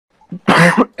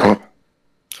Perfect.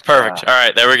 All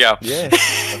right, there we go. Yeah.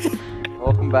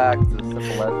 Welcome back to the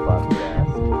Simple Ed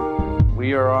Podcast.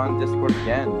 We are on Discord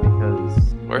again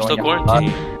because We're going still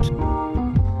outside-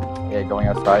 quarantined. Yeah, going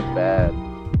outside bad.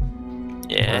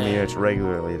 Yeah. I mean, it's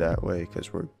regularly that way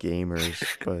because we're gamers,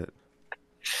 but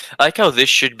I like how this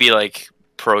should be like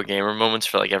pro gamer moments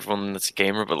for like everyone that's a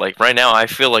gamer, but like right now I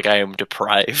feel like I am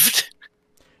deprived.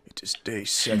 it is day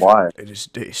 7. Why? It is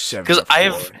day 7 'Cause of I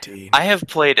have- quarantine. I have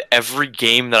played every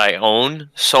game that I own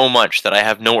so much that I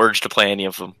have no urge to play any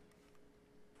of them.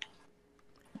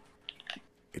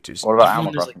 It is. What about Everyone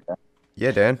Animal is Crossing?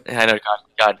 Yeah, Dan. I know,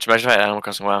 God, imagine if I had Animal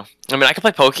Crossing WoW. I mean, I could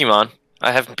play Pokemon.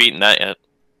 I haven't beaten that yet.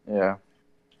 Yeah,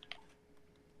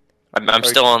 I'm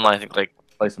still on, I think, like,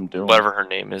 play some Doom. whatever her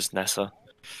name is, Nessa.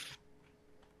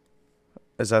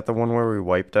 Is that the one where we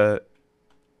wiped it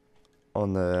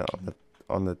on the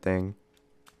thing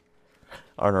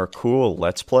on our cool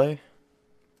Let's Play?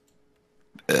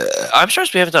 I'm sure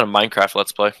we haven't done a Minecraft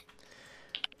Let's Play.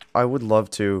 I would love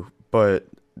to, but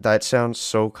that sounds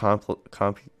so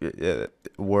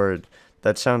word.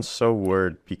 That sounds so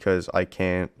word because I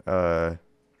can't.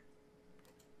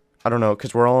 I don't know,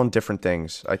 because we're all on different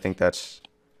things. I think that's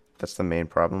the main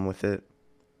problem with it.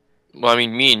 Well, I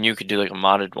mean, me and you could do, like, a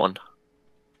modded one.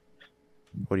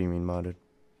 What do you mean modded?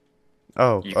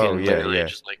 Oh, You oh can yeah, literally yeah,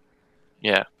 just, like,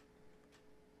 yeah.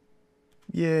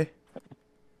 yeah.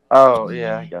 Oh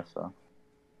yeah, I guess so.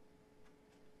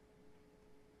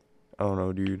 Oh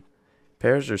no, dude.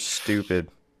 Pears are stupid.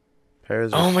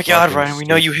 Pears are Oh my God, fucking Ryan, we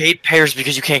know you stupid. hate pears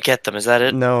because you can't get them. Is that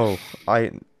it? No,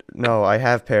 I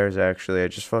have pears actually. I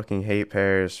just fucking hate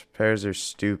pears. Pears are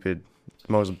stupid.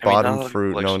 Most I mean, bottom not a lot of fruit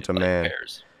people known actually to like man.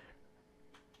 pears.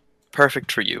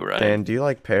 Perfect for you, Ryan. Dan, do you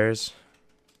like pears?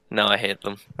 No, I hate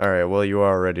them. All right, well you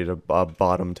are ready to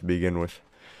bottom to begin with.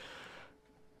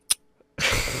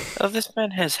 Oh, this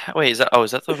man has. Wait, is that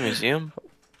the museum?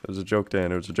 It was a joke,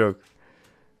 Dan. It was a joke.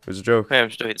 It was a joke.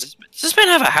 Wait, does this man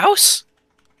have a house?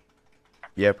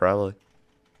 Yeah, probably.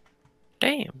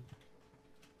 Damn.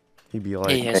 He'd be Yeah,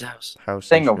 like he has a house. house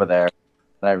Thing and over shit. there,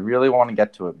 and I really want to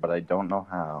get to it, but I don't know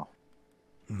how.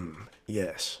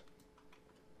 Yes.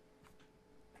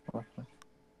 You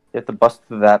have to bust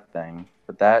through that thing,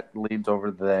 but that leads over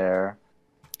there.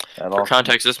 That For also-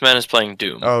 context, this man is playing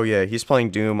Doom Oh yeah, he's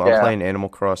playing Doom. I'm Yeah. playing Animal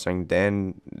Crossing.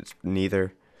 Dan, is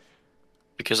neither.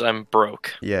 because I'm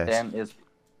broke. Yes. Dan is.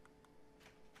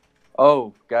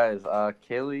 Oh, guys,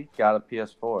 Kaylee got a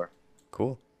PS4.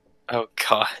 Cool. Oh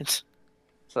God.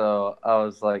 So I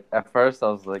was like, at first I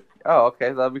was like, oh,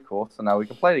 okay, that'd be cool. So now we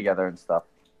can play together and stuff.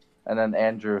 And then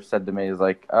Andrew said to me, he's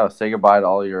like, oh, say goodbye to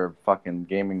all your fucking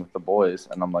gaming with the boys.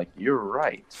 And I'm like, you're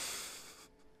right.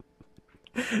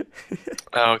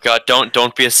 Oh God,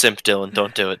 don't be a simp, Dylan.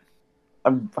 Don't do it.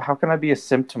 How can I be a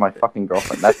simp to my fucking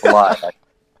girlfriend? That's a lie.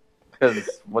 Because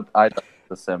what I do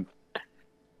is a simp.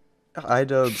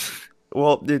 iDubbbz.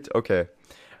 Well, okay.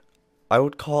 I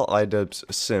would call iDubbbz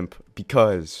a simp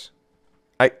because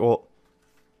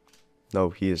no,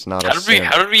 he is not a simp.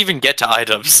 How did we even get to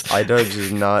iDubbbz? iDubbbz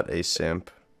is not a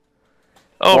simp.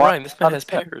 Oh, Why Ryan, this man not a has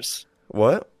simp? pears.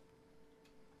 What?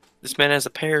 This man has a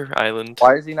pear island.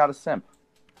 Why is he not a simp?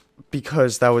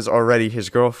 Because that was already his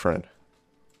girlfriend.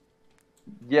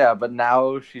 Yeah, but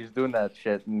now she's doing that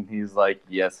shit, and he's like,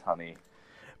 yes, honey.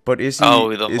 But is he? Oh,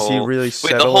 is he really Wait,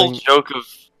 settling? the whole joke of.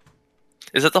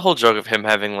 Is that the whole joke of him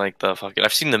having like the fucking?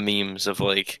 I've seen the memes of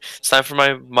like it's time for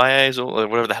my eyes, or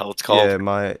whatever the hell it's called. Yeah,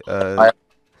 my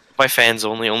My fans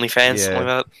only, OnlyFans, something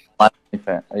Yeah. like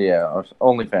that. Yeah,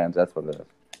 OnlyFans, that's what it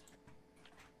is.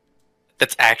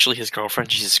 That's actually his girlfriend.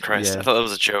 Jesus Christ! Yeah. I thought that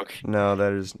was a joke. no,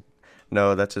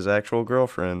 that's his actual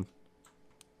girlfriend.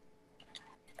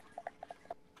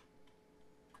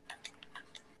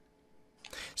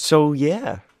 So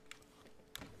yeah.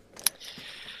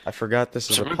 I forgot this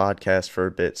is So a we- podcast for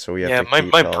a bit, so we have Yeah, to my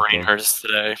keep my talking. brain hurts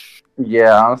today.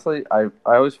 Yeah, honestly, I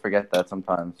always forget that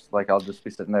sometimes. Like, I'll just be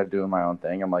sitting there doing my own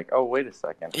thing. I'm like, oh, wait a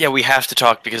second. Yeah, we have to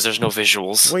talk because there's no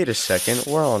visuals. Wait a second,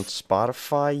 we're on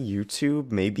Spotify,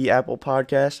 YouTube, maybe Apple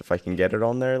Podcast if I can get it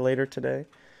on there later today.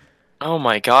 Oh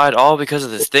my God! All because of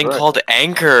this thing Right. called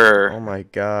Anchor. Oh my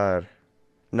god.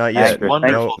 Not yet. Anchor, No,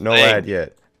 wonderful no thing. ad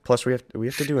yet. Plus we have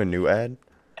to do a new ad.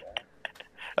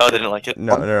 Oh, they didn't like it.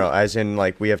 No, as in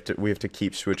like we have to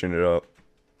keep switching it up.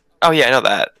 Oh yeah, I know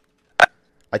that.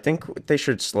 I think they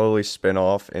should slowly spin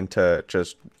off into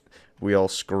just we all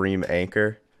scream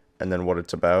Anchor and then what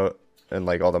it's about and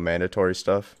like all the mandatory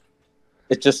stuff.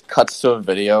 It just cuts to a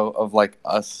video of, like,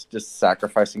 us just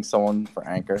sacrificing someone for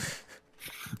Anchor.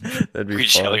 That'd be We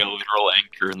just have fun. like a literal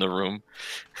anchor in the room.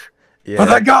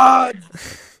 Yeah.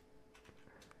 gods!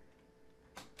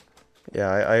 Yeah,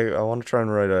 I want to try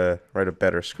and write a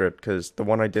better script because the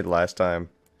one I did last time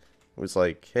was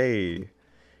like, hey,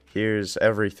 here's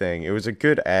everything. It was a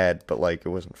good ad, but like it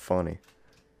wasn't funny.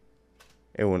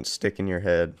 It wouldn't stick in your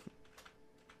head.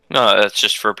 No, that's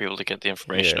just for people to get the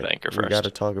information Yeah, of Anchor we got to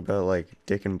first. talk about like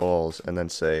dick and balls, and then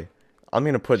say, I'm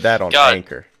gonna put that on God,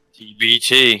 Anchor.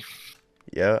 TBT.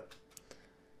 Yeah,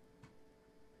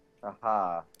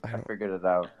 Aha! I I don't, figured it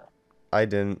out. I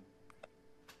didn't.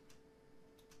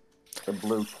 The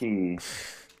blue key.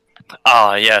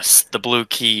 Ah, yes, the blue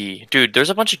key. Dude, there's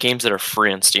a bunch of games that are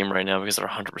free on Steam right now because they're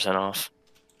 100% off.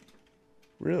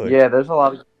 Really? Yeah, there's a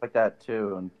lot of games like that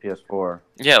too on PS4.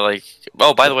 Yeah, like,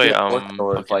 oh, by the way, PS4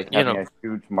 store is like you having know, a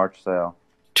huge March sale.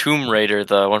 Tomb Raider,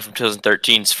 the one from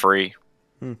 2013, is free.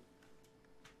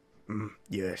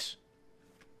 Yes.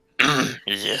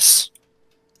 Yes.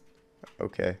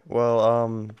 Okay. Well,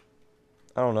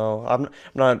 I don't know. I'm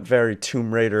not very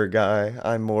Tomb Raider guy.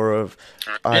 I'm more of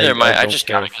Neither am I I. I don't just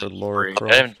care got it for because it was Lara free. I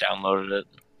Croft. haven't downloaded it.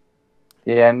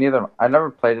 Yeah, neither. I never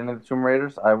played any of the Tomb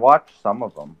Raiders. I watched some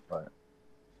of them, but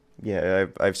Yeah,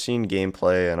 I've seen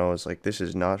gameplay and I was like, this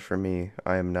is not for me.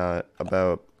 I am not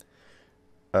about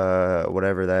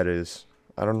whatever that is.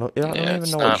 I don't know. Yeah, I don't Yeah, even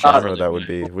it's know what not genre really that would my-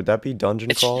 be. Would that be dungeon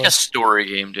It's crawler? just a story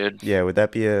game, dude. Yeah, would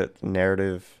that be a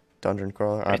narrative dungeon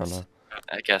crawler? I don't It's- know.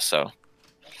 I guess so.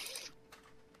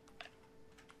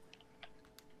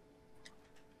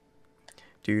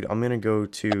 Dude, I'm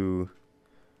gonna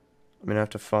have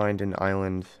to find an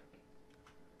island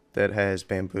that has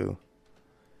bamboo.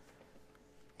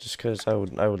 Just 'cause I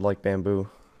would like bamboo.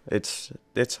 It's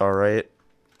alright.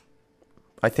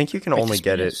 I think you can only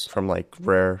get it Yes. from like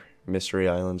rare mystery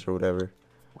islands or whatever.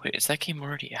 Wait, is that game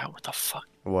already out? What the fuck?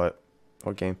 What?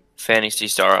 What game? Phantasy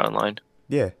Star Online.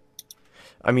 Yeah.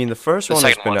 I mean the first The one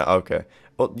has second been one. out, okay.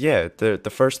 Well, yeah, the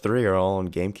first three are all on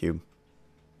GameCube.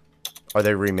 Are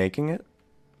they remaking it?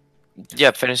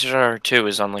 Yeah, Phantasy Star 2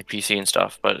 is on like PC and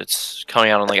stuff, but it's coming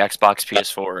out on like Xbox,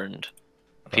 PS4, and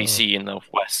PC in the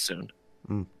West soon.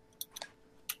 Mm.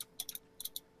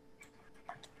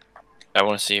 I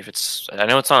want to see if it's. I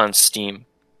know it's on Steam.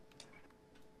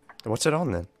 What's it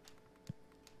on then?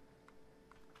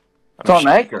 it's on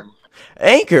Anchor.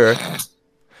 Anchor.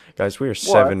 Guys, we are What?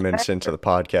 7 minutes into the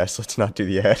podcast. Let's not do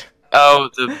the ad. Oh,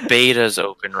 the beta's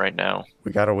open right now.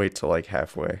 We gotta wait till like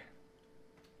halfway.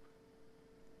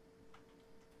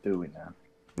 Do we now?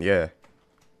 Yeah.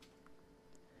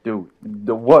 Do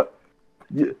the what?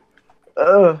 Yeah.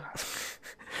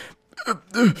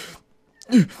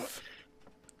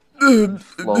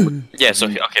 Slowly. Yeah, so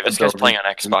okay, this guy's playing on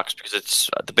Xbox because it's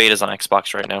the beta's on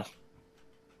Xbox right now.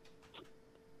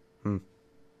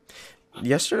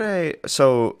 Yesterday,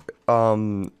 so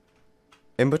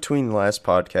in between last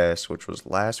podcast, which was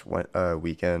last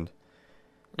weekend,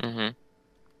 Mm-hmm.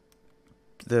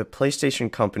 the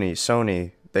PlayStation company,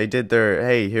 Sony, they did their,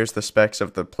 hey, here's the specs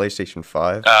of the PlayStation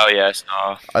 5. Oh yeah, I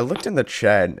saw. I looked in the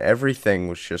chat and everything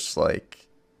was just like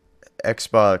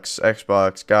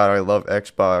Xbox, God, I love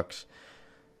Xbox.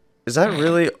 Is that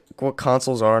really what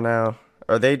consoles are now?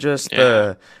 Are they just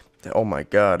Yeah. oh my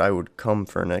God, I would come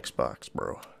for an Xbox,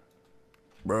 bro.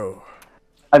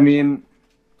 I mean,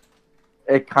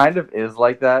 it kind of is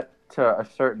like that to a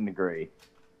certain degree.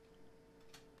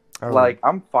 Like,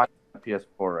 I'm fine with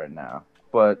PS4 right now,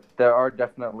 but there are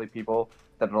definitely people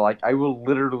that are like, I will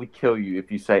literally kill you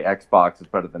if you say Xbox is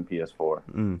better than PS4.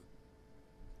 Mm. And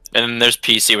then there's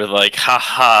PC with like,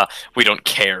 haha, we don't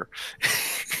care.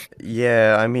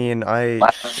 Yeah, I mean,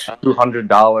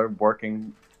 $200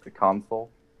 working console.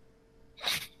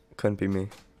 couldn't be me.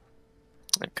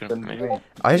 That couldn't be me.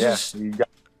 I Yeah, just you got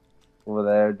over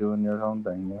there doing your own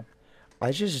thing. Yeah. I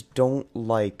just don't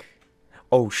like.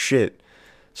 Oh shit!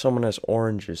 Someone has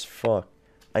oranges. Fuck.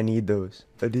 I need those.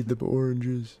 I need the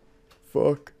oranges.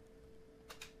 Fuck.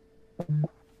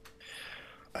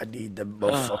 I need the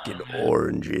fucking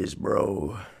oranges,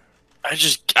 bro.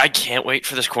 I can't wait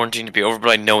for this quarantine to be over, but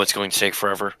I know it's going to take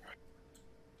forever.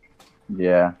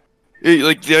 Yeah.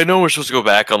 I know we're supposed to go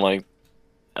back on like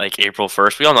April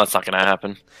 1st. We all know it's not going to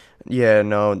happen. Yeah,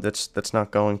 no, that's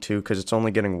not going to, because it's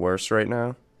only getting worse right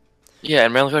now. Yeah,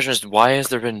 and my only question is, why has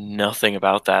there been nothing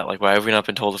about that? Like, why have we not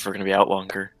been told if we're going to be out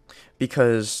longer?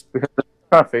 Because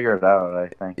Trying to figure it out, I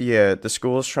think. yeah, the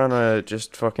school's trying to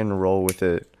just fucking roll with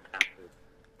it.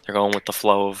 They're going with the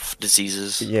flow of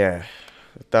diseases. Yeah,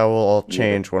 that will all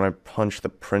change when I punch the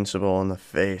principal in the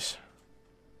face.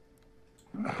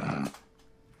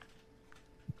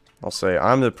 I'll say,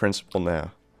 I'm the principal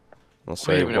now. I'll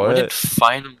say, Wait a minute, when did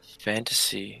Final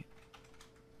Fantasy...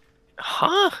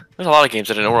 Huh? There's a lot of games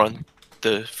that I know are on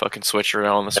the fucking Switch or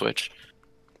on the Switch.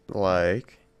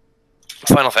 Like,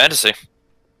 Final Fantasy.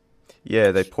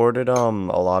 Yeah, they ported a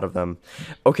lot of them.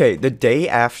 Okay, the day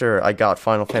after I got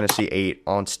Final Fantasy VIII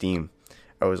on Steam,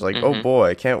 I was like, oh Mhm. boy,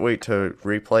 I can't wait to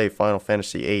replay Final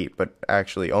Fantasy VIII, but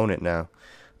actually own it now.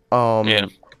 Yeah.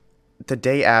 The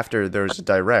day after there was a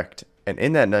direct, and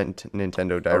in that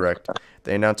Nintendo Direct,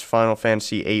 they announced Final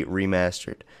Fantasy VIII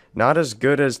remastered. Not as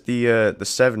good as the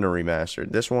 7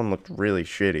 remastered. This one looked really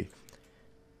shitty.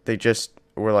 They just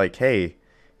were like, hey,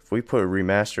 if we put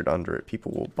remastered under it,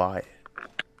 people will buy it.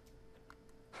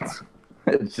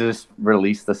 It's just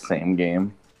released the same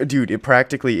game. Dude, it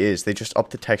practically is. They just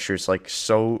upped the textures like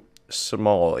so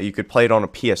small. You could play it on a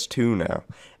PS2 now,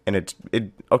 and it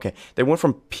okay. They went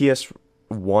from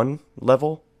PS1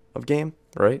 level of game,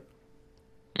 right,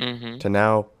 Mhm. to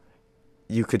now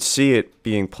you could see it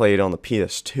being played on the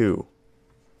PS2.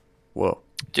 Whoa.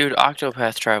 Dude,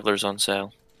 Octopath Traveler's on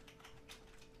sale.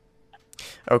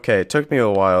 Okay, it took me a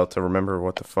while to remember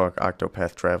what the fuck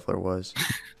Octopath Traveler was.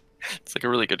 It's like a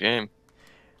really good game.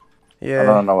 I Yeah,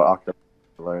 don't know what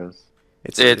Octopath is.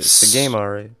 it's a game,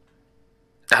 alright.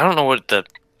 I don't know what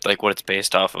it's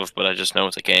based off of, but I just know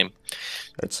it's a game.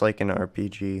 It's like an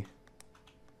RPG.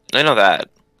 I know that.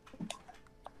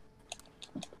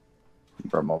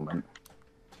 For a moment.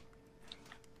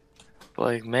 But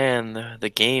like, man, the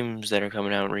games that are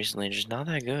coming out recently are just not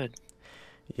that good.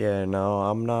 Yeah, no,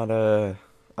 I'm not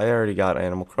I already got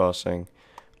Animal Crossing.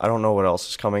 I don't know what else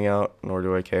is coming out, nor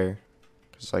do I care.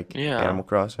 Cause like Yeah. Animal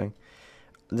Crossing.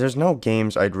 There's no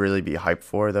games I'd really be hyped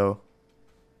for though.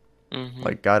 Mhm.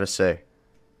 Like gotta say.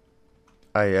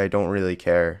 I don't really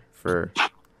care for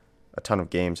a ton of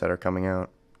games that are coming out.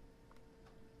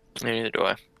 Neither do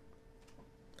I.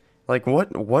 Like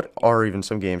what are even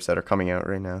some games that are coming out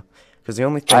right now? Cause the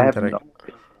only I thing have that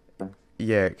no.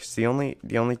 yeah, cause the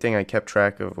only thing I kept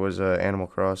track of was Animal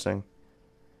Crossing.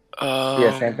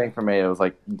 Yeah, same thing for me. It was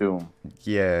like Doom.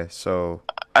 Yeah, so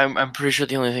I'm pretty sure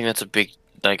the only thing that's a big,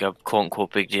 like a quote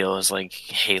unquote big deal is like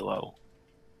Halo.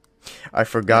 I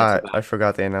forgot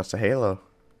they announced a Halo.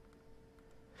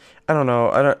 I don't know.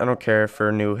 I don't care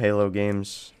for new Halo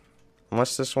games,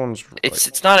 unless this one's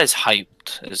It's not as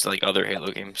hyped as like other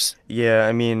Halo games. yeah.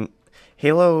 I mean,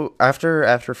 Halo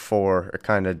after 4, it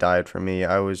kind of died for me.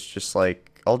 I was just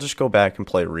like, I'll just go back and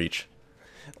play Reach.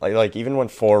 Like even when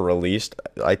 4 released,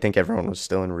 I think everyone was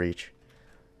still in Reach.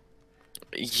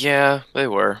 Yeah, they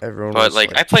were. Everyone But was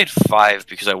like, I played 5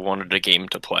 because I wanted a game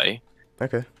to play.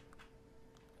 okay,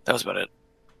 That was about it.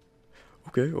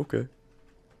 okay,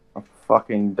 I'll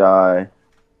fucking die.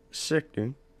 sick,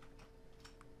 dude.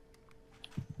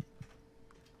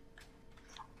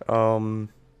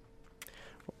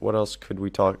 What else could we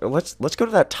talk? Let's go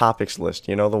to that topics list.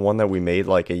 You know, the one that we made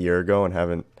like a year ago and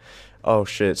haven't. Oh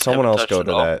shit! Someone Haven't else touched go it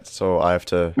to all. that. So I have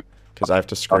to, because I have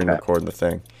to screen Okay. record the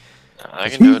thing. I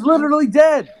can do He's it. literally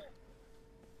dead.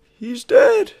 He's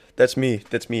dead. That's me.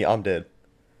 That's me. I'm dead.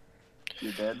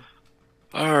 You dead?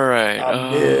 All right.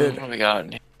 I'm dead. What do we got?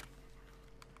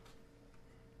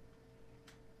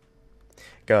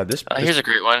 God, this. Here's a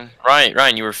great one.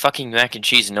 Ryan, you were fucking mac and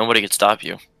cheese and nobody could stop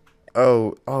you.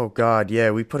 Oh God,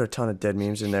 yeah. We put a ton of dead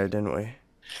memes in there, didn't we?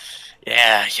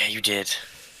 Yeah, you did.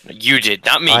 You did,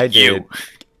 not me. I you. did.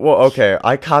 Well, okay.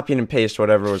 I copied and pasted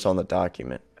whatever was on the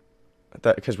document.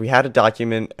 That because we had a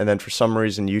document, and then for some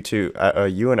reason you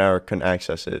and Eric couldn't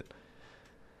access it.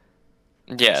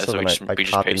 Yeah, so, then we just I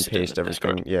copy and pasted it in paste the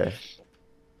everything. Discord. Yeah.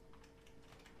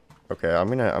 Okay, I'm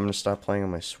gonna stop playing on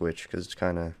my Switch because it's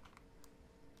kind of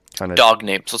Dog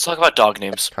names. Let's talk about dog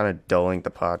names. dulling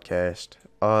the podcast.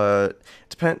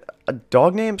 Depend.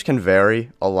 Dog names can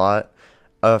vary a lot.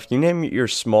 If you name your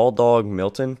small dog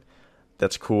Milton,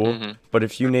 that's cool. Mhm. But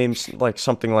if you name like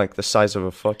something like the size of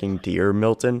a fucking deer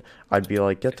Milton, I'd be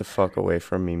like, get the fuck away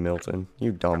from me, Milton.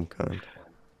 You dumb cunt.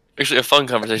 Actually, a fun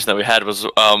conversation that we had was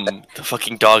the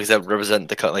fucking dogs that represent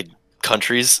the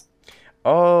countries.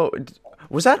 Oh,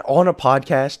 was that on a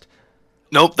podcast?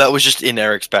 Nope, that was just in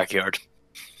Eric's backyard.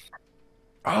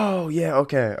 Oh yeah,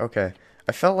 okay.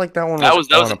 I felt like that one That was,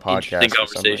 was on an a podcast. interesting for some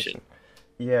conversation.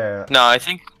 reason. Yeah. No, I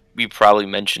think we probably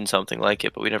mentioned something like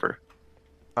it, but we never.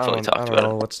 I fully don't, talked I don't about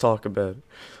know. Let's talk about it.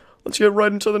 Let's get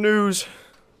right into the news.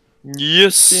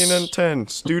 Yes. CNN 10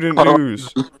 student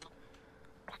news.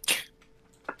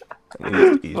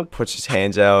 He puts his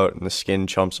hands out and the skin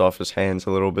jumps off his hands a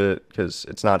little bit because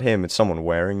it's not him, it's someone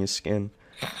wearing his skin.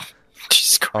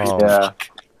 Jesus Christ. Yeah.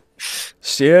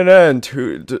 CNN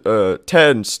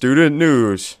 10 student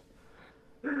news.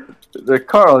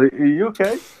 Carl, are you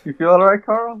okay? You feel alright,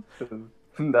 Carl?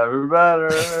 Never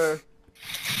better.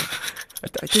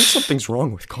 I think something's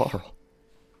wrong with Carl.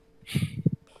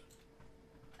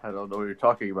 I don't know what you're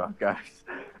talking about, guys.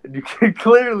 And you can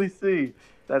clearly see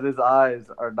that his eyes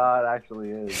are not actually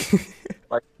his.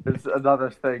 Like, there's another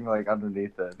thing like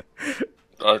underneath it.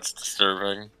 That's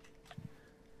disturbing.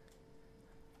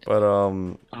 But Oh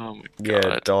my yeah,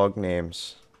 god. dog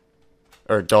names.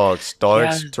 Or dogs.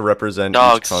 Dogs Yeah. to represent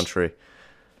Dogs. each country.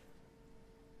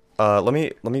 Let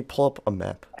me pull up a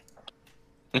map.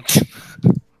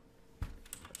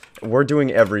 We're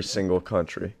doing every single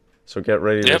country. So get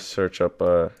ready to Yep. search up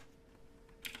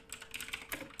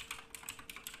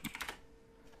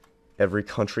every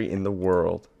country in the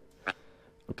world.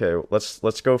 Okay,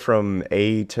 let's go from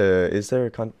A to is there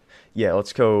a yeah,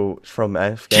 let's go from Is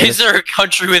Afghanistan. there a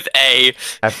country with A?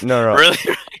 No. Really?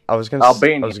 I was gonna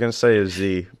Albania. I was gonna say a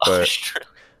Z, but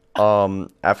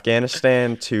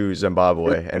Afghanistan to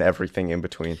Zimbabwe and everything in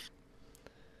between.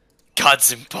 God,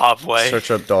 Zimbabwe.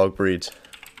 Search up dog breeds.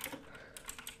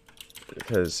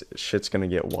 Because shit's gonna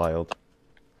get wild.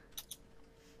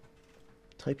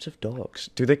 Types of dogs.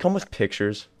 Do they come with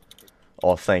pictures?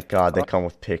 Oh, thank God they come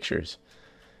with pictures.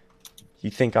 You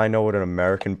think I know what an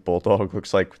American bulldog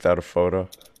looks like without a photo?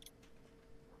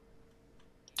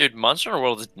 Dude, Monster Hunter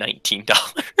World is $19.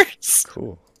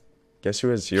 Cool. Guess who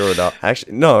has $0?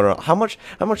 Actually, no. How much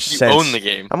You sense? own the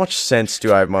game. How much sense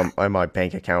do I have on my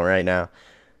bank account right now?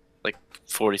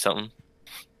 40 something.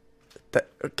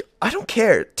 I don't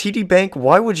care. TD Bank,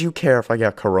 why would you care if I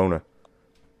got Corona?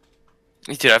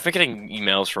 Dude, I've been getting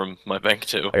emails from my bank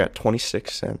too. I got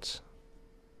 26 cents.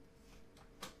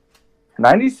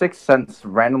 96 cents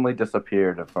randomly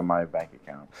disappeared from my bank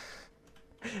account.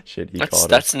 Shit, he That's caught it.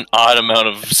 that's an odd amount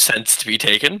of cents to be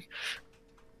taken.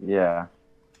 Yeah.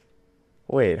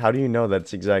 Wait, how do you know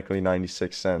that's exactly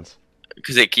 96 cents?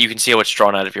 Because you can see how it's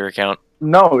drawn out of your account.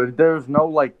 No, there's no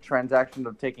like transaction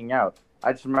of taking out.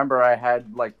 I just remember I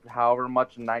had like however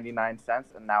much 99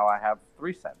 cents, and now I have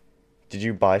 3 cents. Did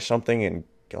you buy something and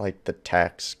like the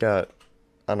tax got?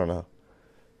 I don't know.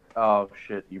 Oh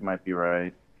shit, you might be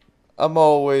right. I'm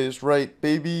always right,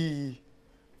 baby.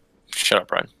 Shut up,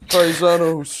 Brian.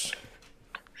 Paisanos.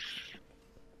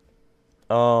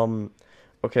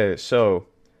 Okay, so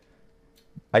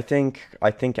I think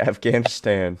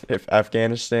Afghanistan. If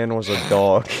Afghanistan was a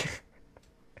dog,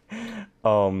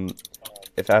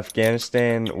 if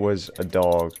Afghanistan was a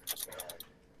dog,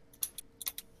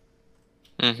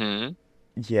 Mm-hmm.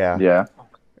 yeah,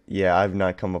 Yeah. I've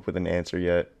not come up with an answer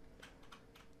yet.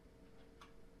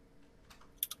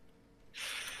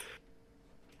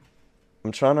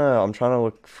 I'm trying to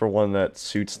look for one that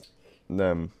suits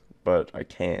them, but I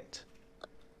can't.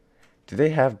 Do they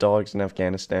have dogs in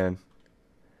Afghanistan?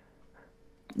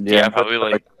 Yeah, probably,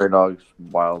 like- their dogs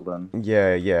wild then.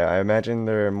 Yeah, I imagine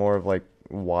they're more of like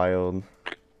wild.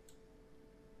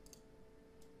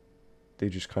 They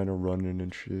just kind of running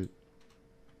and shit.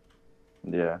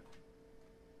 Yeah.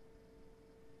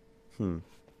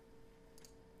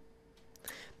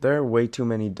 There are way too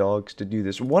many dogs to do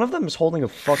this. One of them is holding a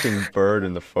fucking bird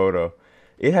in the photo.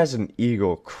 It has an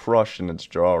eagle crushed in its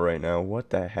jaw right now. What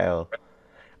the hell?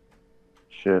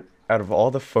 Shit. Out of all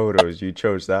the photos, you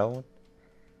chose that one?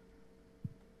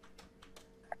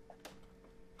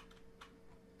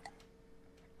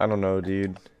 I don't know,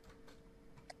 dude.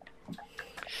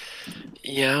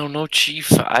 Yeah, I don't know,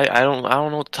 Chief. I don't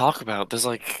know what to talk about. There's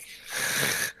like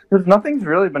Because nothing's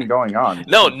really been going on.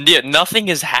 nothing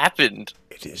has happened.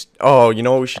 It is. Oh, you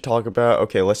know what we should talk about?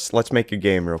 Okay, let's make a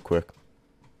game real quick.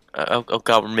 Oh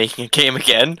god, we're making a game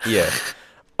again. Yeah.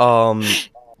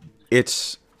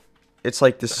 It's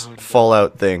like this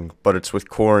Fallout thing, but it's with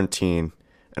quarantine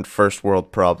and first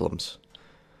world problems.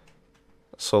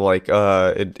 So like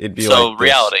it'd be So, like this.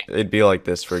 reality. It'd be like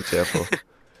this, for example.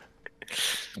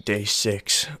 Day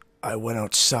 6. I went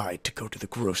outside to go to the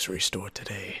grocery store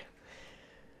today.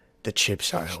 The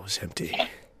chips aisle was empty.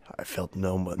 I felt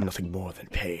nothing more than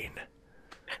pain.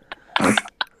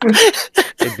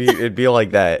 It'd be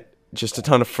like that. Just a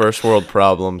ton of first world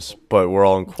problems, but we're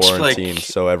all in quarantine,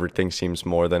 so everything seems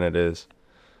more than it is.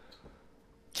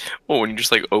 Well, when you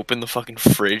just like open the fucking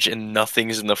fridge and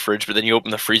nothing's in the fridge, but then you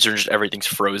open the freezer and just everything's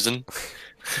frozen.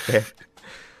 Yeah.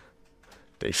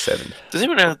 Day 7. Does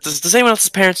anyone else's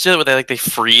parents do that where they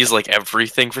freeze like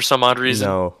everything for some odd reason?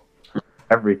 No.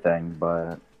 Everything,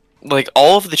 but Like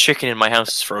all of the chicken in my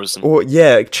house is frozen. Well,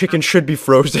 yeah, chicken should be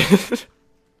frozen.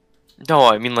 No,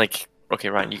 I mean like okay,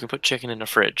 Ryan, you can put chicken in a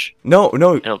fridge. No.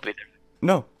 It'll be there.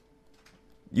 No.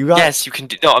 You got. Yes, you can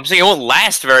do. No, I'm saying it won't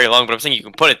last very long, but I'm saying you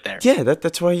can put it there. Yeah,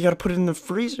 that's why you gotta put it in the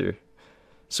freezer.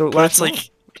 So it But lasts it's like long.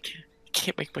 I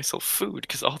can't make myself food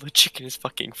because all the chicken is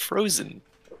fucking frozen.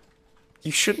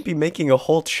 You shouldn't be making a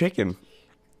whole chicken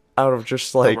out of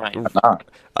just like. Right. not.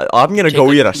 I'm gonna Take, go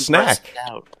like, eat a 2 snack. breasts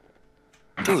out.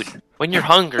 Dude, when you're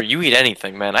hungry, you eat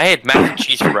anything, man. I had mac and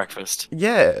cheese for breakfast.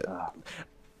 Yeah, Uh,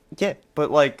 yeah,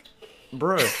 but like,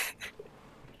 bruh.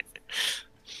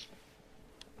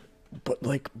 But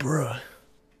like, bruh.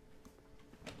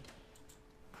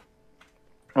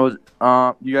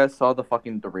 you guys saw the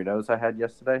fucking Doritos I had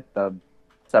yesterday? The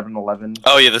 7-Eleven.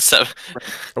 Oh yeah, the seven.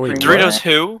 Oh, wait, Cream what? Doritos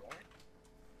who?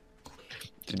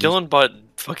 Did you- Dylan bought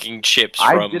fucking chips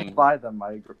I from. didn't buy them.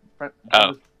 My friend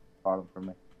Oh. bought them for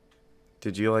me.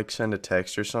 Did you like send a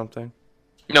text or something?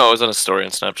 No, it was on a story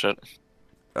on Snapchat.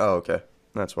 Oh, okay.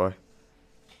 That's why.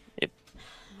 Yep.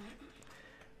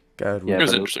 God, Yeah, It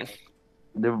was but interesting.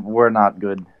 They were not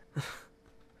good. I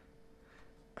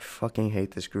fucking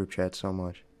hate this group chat so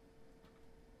much.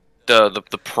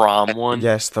 The prom one.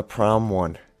 Yes, the prom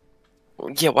one.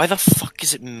 Yeah. Why the fuck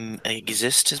does it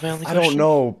exist? Is my only I question. don't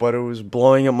know, but it was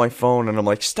blowing up my phone, and I'm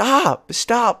like, stop,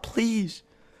 stop, please.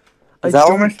 I Is that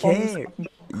what my don't phone is care. fucking-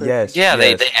 Yes, Yeah,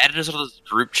 yes. they added us to this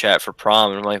group chat for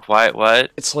prom, and I'm like, why?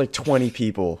 What? It's like 20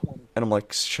 people, and I'm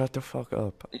like, shut the fuck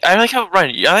up. I like how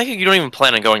Ryan. I like how you don't even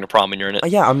plan on going to prom, and you're in it.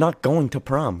 Yeah, I'm not going to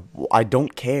prom. I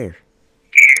don't care.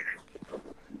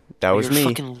 That was You're me. a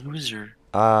fucking loser.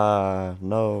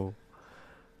 No.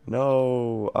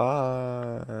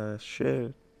 No,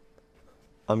 shit.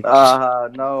 I'm.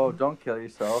 No, don't kill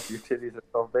yourself. Your titties are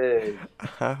so big.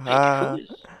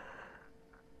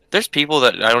 There's people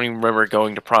that I don't even remember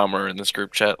going to prom or in this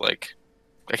group chat. Like,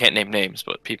 I can't name names,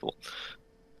 but people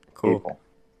Cool. People.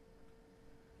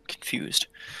 confused.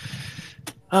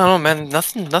 I don't know, man.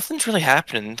 Nothing's really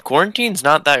happening. Quarantine's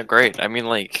not that great. I mean,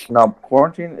 No,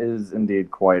 quarantine is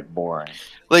indeed quite boring.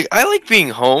 I like being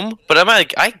home, but I'm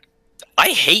like, I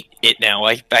hate it now.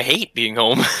 I hate being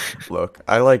home. Look,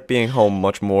 I like being home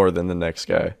much more than the next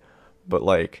guy, but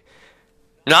like,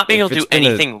 Not being If able to it's do been a-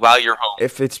 anything while you're home.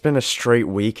 if it's been a straight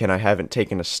week and I haven't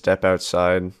taken a step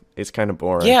outside, it's kind of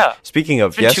boring. Yeah. Speaking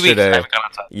of It's been 2 weeks. I yesterday, haven't gone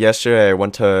outside.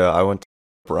 I went to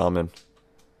ramen.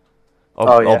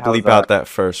 Oh, yeah, I'll how's bleep that? out that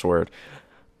first word.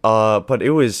 But it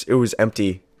was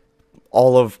empty.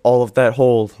 All of that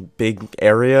whole big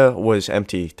area was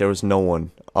empty. There was no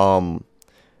one.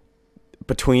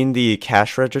 Between the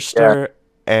cash register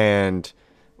and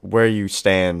where you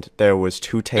stand, there was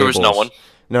two There tables. was no one.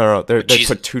 No, they Jesus.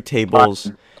 put two tables,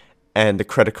 and the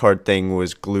credit card thing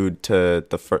was glued to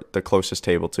the closest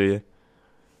table to you.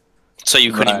 So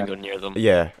you couldn't Right. even go near them.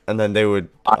 Yeah, and then they would.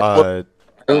 I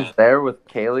was there with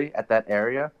Kaylee at that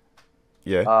area.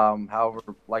 Yeah. However,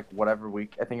 like whatever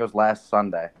week, I think it was last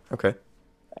Sunday. Okay.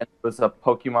 And it was a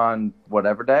Pokemon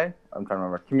whatever day. I'm trying to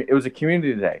remember. It was a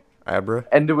community day, Abra.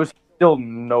 and there was still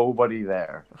nobody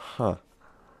there. Huh.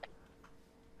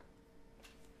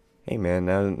 Hey man,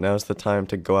 now's the time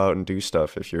to go out and do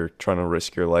stuff if you're trying to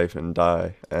risk your life and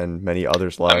die, and many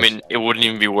others' lives. I mean, it wouldn't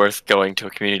even be worth going to a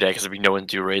community day because there'd be no one to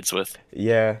do raids with.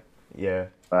 Yeah.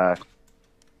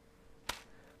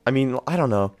 I mean, I don't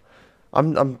know.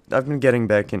 I've been getting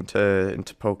back into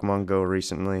Pokemon Go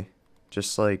recently.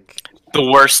 Just like, The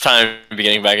worst time to be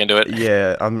getting back into it.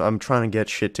 yeah, I'm trying to get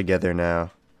shit together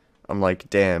now. I'm like,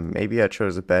 damn, maybe I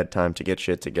chose a bad time to get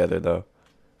shit together though.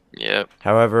 Yeah.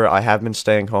 However, I have been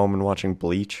staying home and watching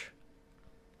Bleach.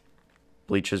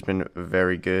 Bleach has been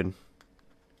very good.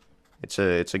 It's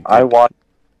a good. I watched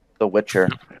The Witcher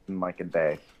in like a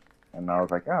day, and I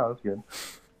was like, oh, that's good.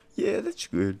 Yeah, that's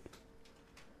good.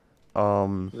 It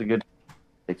was a good.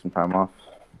 Take some time off.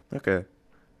 Okay.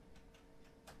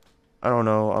 I don't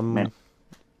know. Man.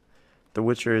 The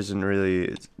Witcher it's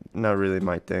not really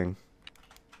my thing.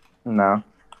 No,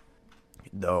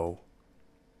 No.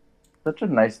 such a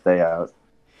nice day out.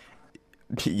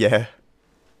 Yeah.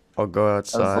 I'll go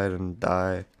outside and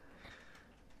die.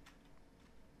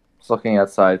 Just looking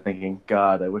outside, thinking,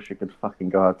 God, I wish I could fucking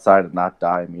go outside and not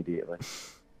die immediately.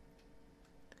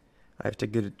 I have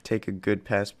to take a good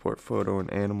passport photo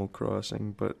in Animal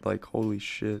Crossing, but like, holy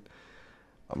shit.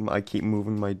 I keep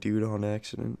moving my dude on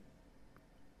accident.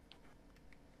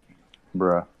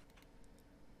 Bruh.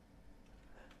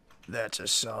 That's a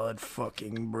solid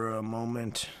fucking bruh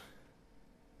moment.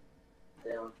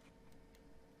 Down.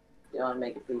 You want to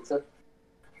make a pizza?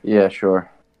 Yeah,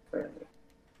 sure.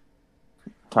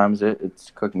 Time's it?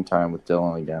 It's cooking time with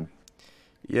Dylan again.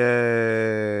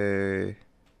 Yay.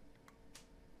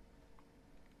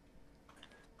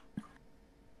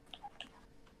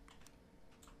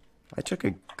 I took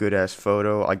a good ass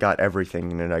photo. I got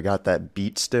everything in it. I got that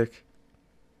beat stick.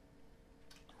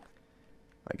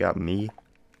 I got me.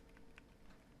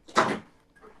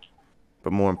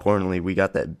 But more importantly, we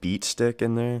got that beat stick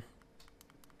in there.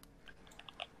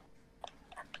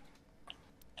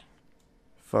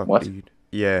 Fuck, What? dude.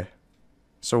 Yeah.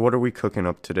 So what are we cooking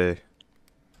up today?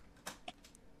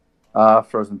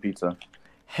 Frozen pizza.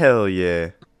 Hell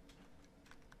yeah.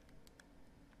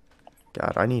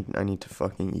 God, I need to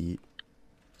fucking eat.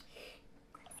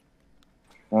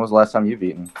 When was the last time you've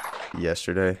eaten?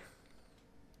 Yesterday.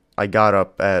 I got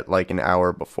up at like an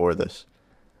hour before this,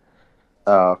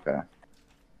 Oh, okay.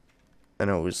 and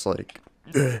it was like,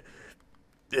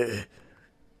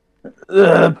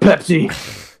 Pepsi.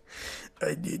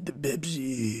 I need the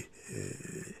Pepsi.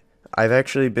 I've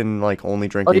actually been like only Oh,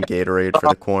 drinking yeah. Gatorade for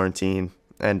the quarantine,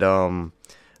 and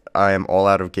I am all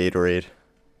out of Gatorade.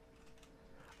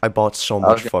 I bought so I was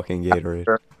much gonna fucking Gatorade.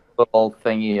 your little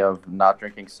thingy of not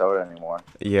drinking soda anymore.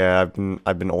 Yeah, I've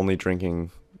been only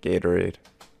drinking Gatorade.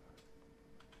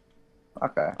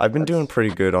 Okay. I've been doing that's-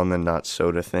 pretty good on the not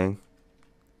soda thing.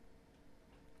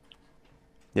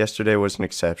 Yesterday was an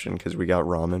exception because we got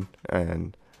ramen,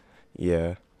 and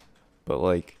yeah, but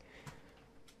like,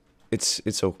 it's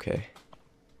okay.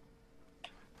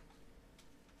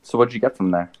 So what'd you get from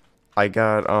there? I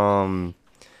got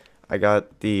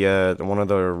the one of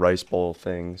the rice bowl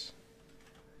things.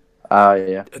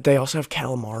 Yeah. They also have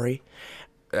calamari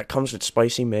that comes with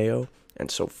spicy mayo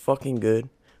and so fucking good.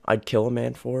 I'd kill a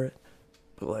man for it.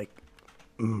 But like,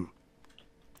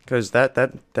 cause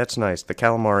that's nice. The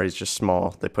calamari is just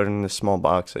small. They put it in this small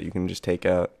box that you can just take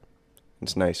out.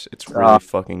 It's nice. It's really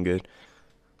fucking good.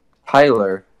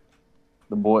 Tyler,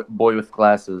 the boy with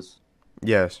glasses,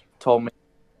 Yes. told me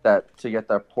that to get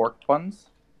their pork buns,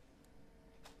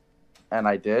 and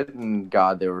I did, and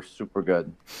God, they were super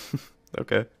good.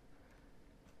 Okay.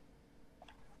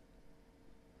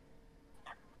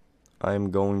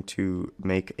 I'm going to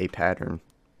make a pattern,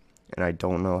 and I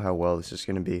don't know how well this is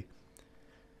going to be,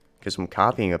 because I'm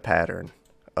copying a pattern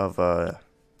of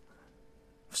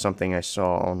something I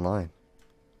saw online,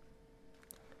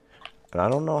 and I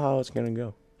don't know how it's going to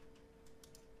go.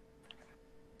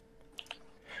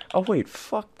 Oh wait,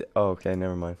 fuck. Oh, okay,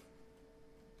 never mind.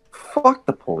 Fuck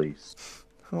the police.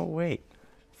 Oh wait,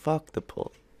 fuck the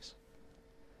police.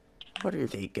 What are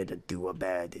they gonna do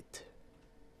about it?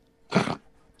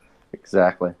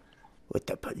 Exactly. What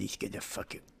the police gonna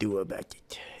fucking do about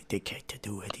it? They can't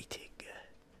do anything.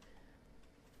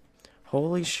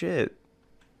 Holy shit.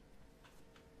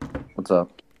 What's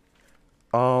up?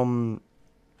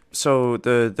 So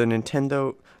the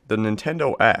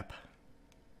Nintendo app,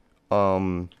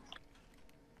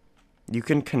 you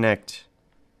can connect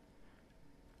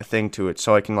a thing to it,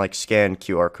 so I can like scan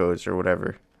QR codes or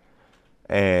whatever,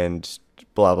 and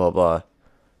blah blah blah.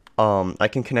 I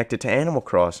can connect it to Animal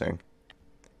Crossing.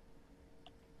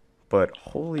 But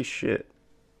holy shit.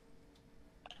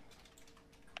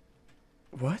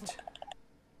 What?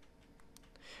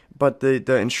 But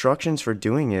the instructions for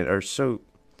doing it are so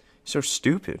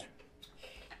stupid.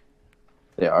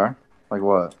 They are? Like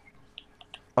what?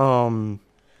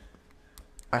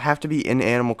 I have to be in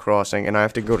Animal Crossing, and I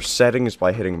have to go to settings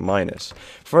by hitting minus.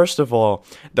 First of all,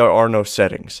 there are no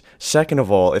settings. Second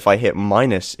of all, if I hit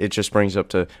minus, it just brings up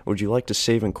to, would you like to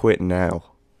save and quit now?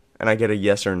 And I get a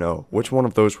yes or no. Which one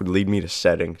of those would lead me to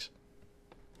settings?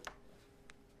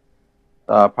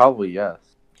 Probably yes.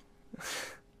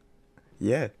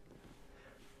 Yeah.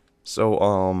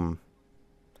 So,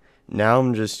 now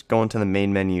I'm just going to the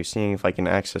main menu, seeing if I can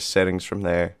access settings from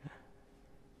there.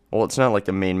 Well, it's not like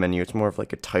the main menu, it's more of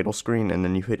like a title screen, and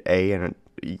then you hit A and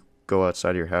you go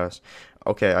outside of your house.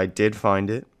 Okay, I did find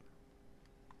it.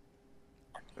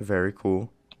 Very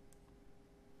cool.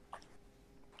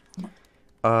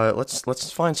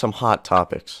 Let's find some hot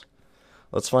topics.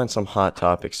 Let's find some hot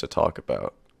topics to talk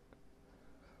about.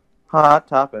 Hot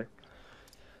topic.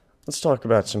 Let's talk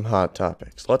about some hot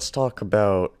topics. Let's talk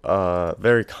about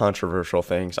very controversial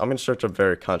things. I'm gonna search up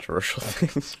very controversial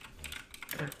things.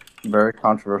 Very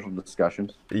controversial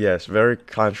discussions. Yes, very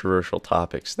controversial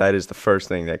topics. That is the first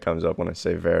thing that comes up when I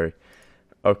say very.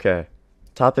 Okay.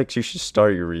 Topics you should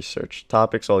start your research.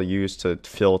 Topics I'll use to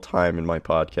fill time in my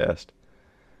podcast.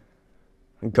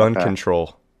 Gun Okay.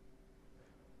 control.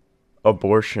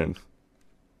 Abortion.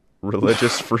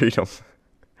 Religious freedom.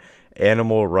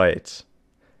 Animal rights.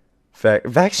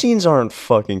 Vaccines aren't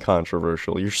fucking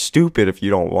controversial. You're stupid if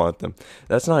you don't want them.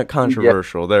 That's not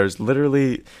controversial. There's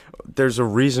a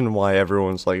reason why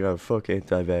everyone's like, oh, fuck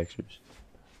anti-vaxxers.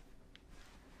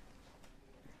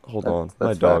 Hold on. My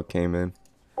That's dog came in.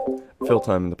 Fill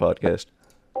time in the podcast.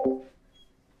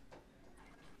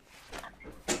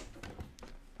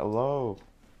 Hello.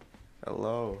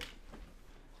 Hello.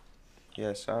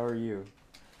 Yes, how are you?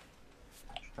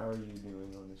 How are you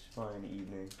doing on this fine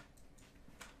evening?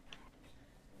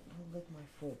 Don't lick my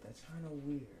foot. That's kind of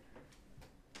weird.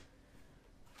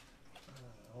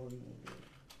 How are you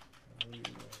doing?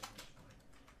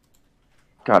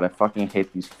 God, I fucking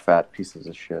hate these fat pieces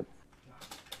of shit.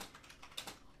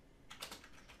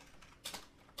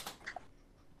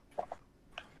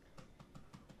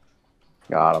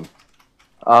 Got him.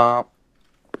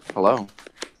 Hello.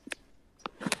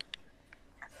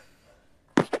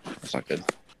 That's not good.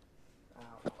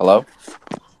 Hello?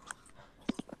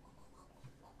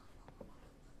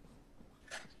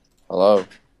 Hello?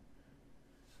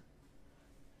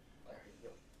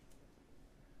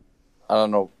 I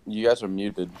don't know. You guys are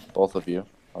muted, both of you.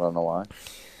 I don't know why.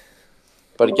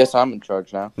 But I guess I'm in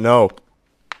charge now. No,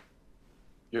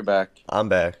 You're back. I'm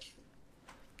back.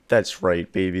 That's right,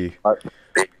 baby. Alright.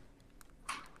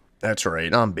 That's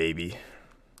right, I'm baby.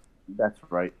 That's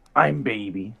right. I'm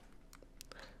baby.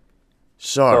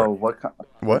 Sorry. So,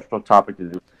 What? topic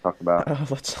did you talk about?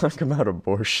 Let's talk about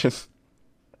abortion.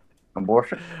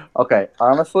 Abortion? Okay,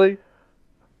 honestly,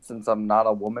 since I'm not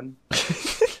a woman,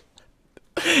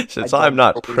 Since I I'm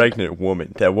not a don't believe- pregnant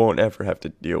woman, that won't ever have to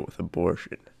deal with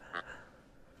abortion.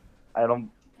 I don't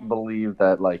believe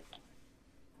that, like,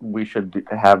 we should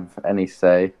have any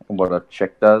say in what a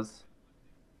chick does.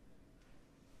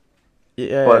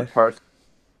 Yeah. But first,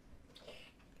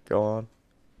 Go on.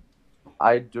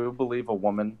 I do believe a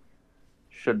woman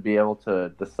should be able to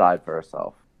decide for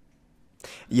herself.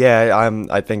 Yeah,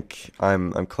 I think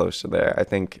I'm close to there. I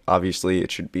think obviously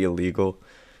it should be illegal,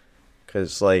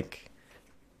 cause like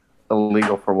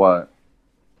Illegal for what?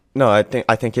 no, I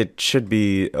think it should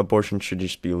be abortion should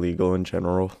just be legal in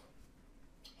general.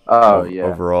 Oh, yeah.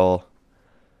 Overall,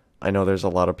 I know there's a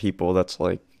lot of people that's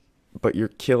like, but you're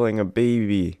killing a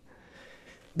baby.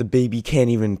 The baby can't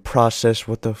even process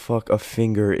what the fuck a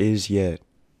finger is yet.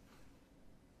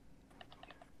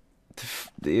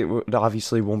 It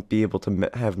obviously won't be able to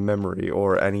have memory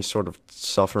or any sort of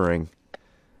suffering.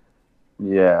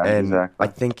 Yeah, And exactly. I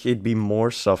think it'd be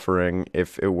more suffering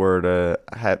if it were to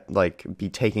be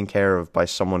taken care of by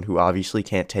someone who obviously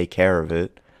can't take care of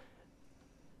it.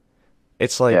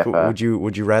 It's like, Yeah, fact.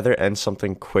 would you rather end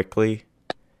something quickly,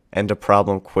 end a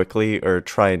problem quickly, or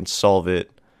try and solve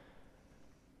it?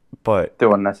 But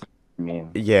Do unnecessary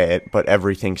means. yeah, but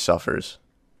everything suffers.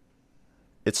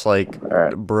 It's like,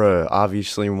 Alright. bruh,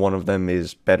 obviously one of them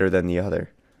is better than the other.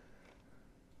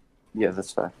 Yeah,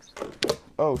 that's facts.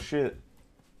 Oh shit.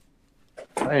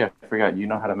 Oh, yeah, I forgot. You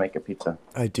know how to make a pizza.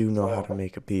 I do know how to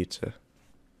make a pizza.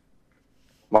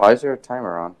 Why is there a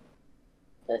timer on?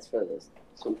 That's for this.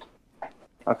 So,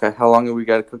 Okay, how long have we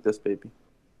got to cook this baby?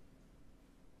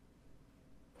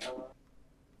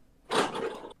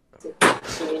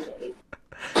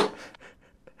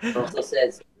 it also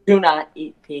says, do not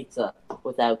eat pizza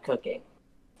without cooking.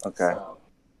 Okay. So,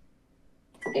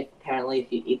 apparently,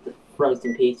 if you eat the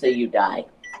frozen pizza, you die.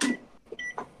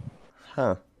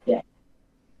 Huh.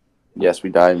 Yes, we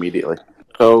die immediately.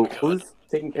 So, who's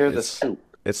taking care of the It's- soup?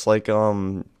 It's like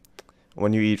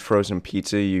when you eat frozen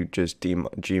pizza, you just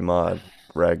Gmod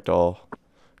ragdoll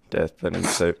death, then you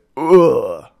say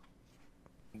ugh.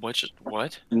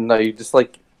 What? No, you just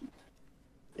like.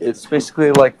 It's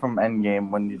basically like from Endgame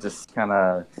when you just kind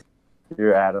of.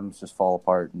 Your atoms just fall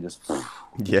apart and just.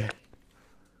 Yeah.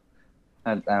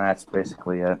 And that's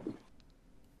basically it.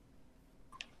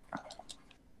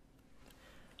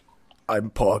 I'm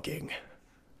pogging.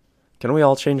 Can we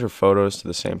all change our photos to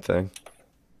the same thing?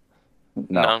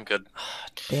 No, No. I'm good.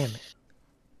 Damn it.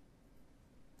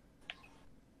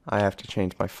 I have to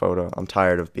change my photo. I'm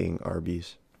tired of being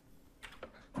Arby's.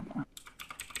 I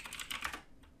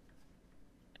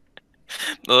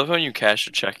love when you cash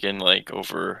a check in like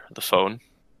over the phone.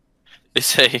 They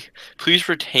say, "Please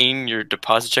retain your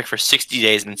deposit check for 60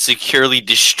 days and securely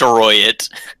destroy it."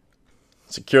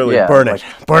 Securely Yeah, burn like-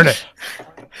 it. Burn it.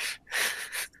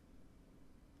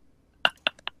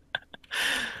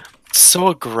 So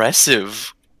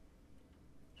aggressive.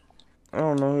 I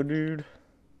don't know, dude.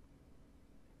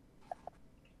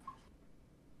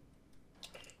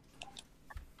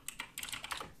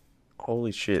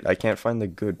 Holy shit, I can't find the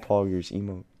good Poggers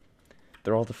emote.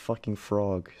 They're all the fucking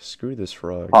frog. Screw this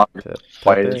frog. Pog- Pepe.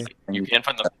 Why is- You can't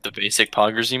find the basic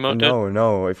Poggers emote, dude?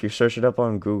 No. If you search it up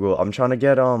on Google, I'm trying to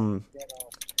get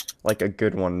like a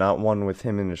good one, not one with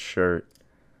him in his shirt.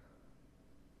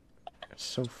 It's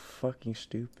so fucking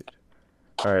stupid.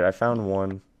 All right, I found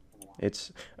one.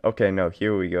 It's okay. No,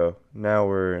 here we go. Now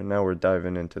we're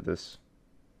diving into this.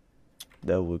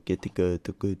 Now we'll get the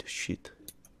good shit.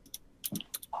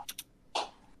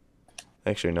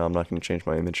 Actually, no, I'm not gonna change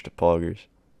my image to Poggers.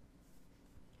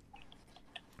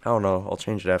 I don't know. I'll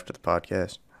change it after the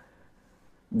podcast.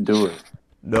 Do it.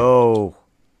 No.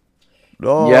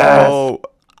 No. Yes.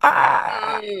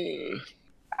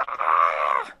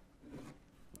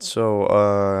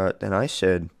 So, then I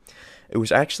said, It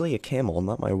was actually a camel,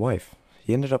 not my wife.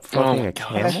 He ended up fucking my a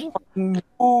gosh. camel?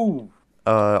 Ooh.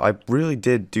 I really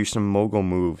did do some mogul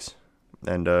moves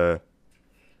and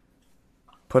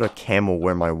put a camel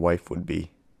where my wife would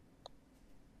be.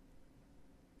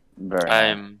 Very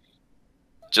nice. I'm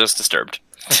just disturbed.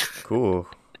 Cool.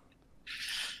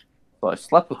 So I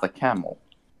slept with a camel.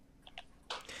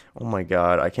 Oh my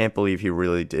god, I can't believe he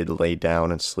really did lay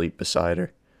down and sleep beside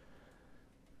her.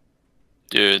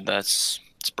 Dude, it's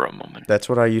bro moment. That's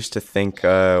what I used to think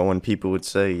when people would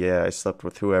say, yeah, I slept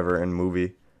with whoever in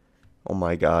movie. Oh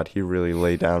my god, he really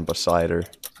lay down beside her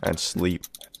and sleep.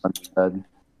 Dead.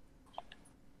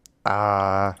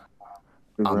 Ah,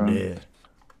 I'm Room. dead.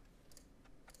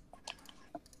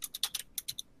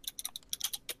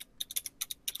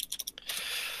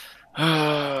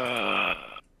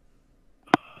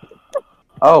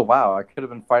 Oh wow, I could have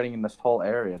been fighting in this whole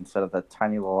area instead of that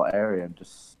tiny little area and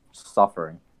just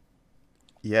suffering.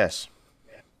 Yes.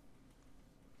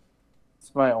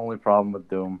 It's my only problem with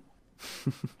Doom.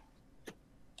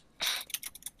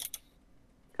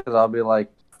 Because I'll be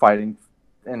like fighting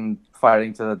to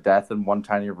the death in one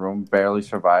tiny room, barely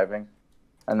surviving.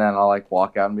 And then I'll like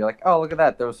walk out and be like, oh, look at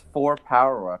that. There was 4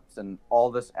 power-ups and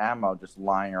all this ammo just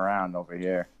lying around over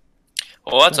here.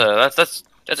 Well, that's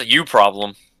a you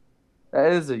problem.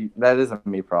 That is a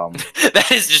me problem.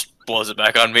 That is just blows it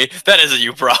back on me. That is a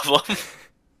you problem.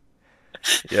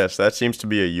 Yes, that seems to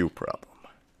be a you problem.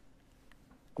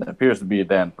 It appears to be a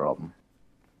Dan problem.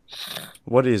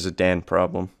 What is a Dan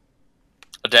problem?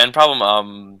 A Dan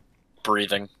problem,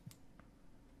 breathing.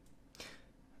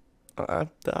 I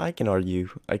can argue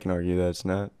that it's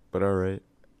not, but alright.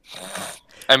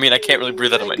 I mean, I can't really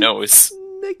breathe out of my nose.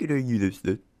 I can argue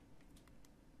this.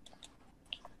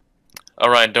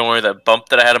 Alright, don't worry, that bump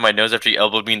that I had on my nose after you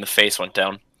elbowed me in the face went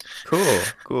down.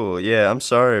 Cool. Yeah, I'm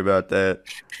sorry about that.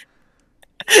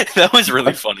 That was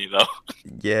really funny, though.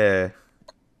 Yeah.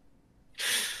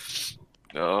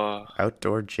 Oh.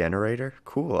 Outdoor generator?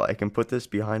 Cool, I can put this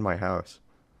behind my house.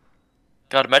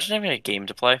 God, imagine having a game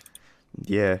to play.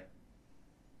 Yeah.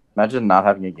 Imagine not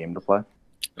having a game to play.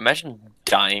 Imagine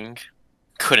dying.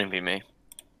 Couldn't be me.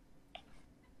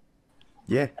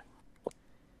 Yeah.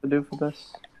 To do for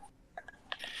this?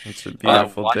 It's a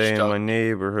beautiful Watch day in Dogs. my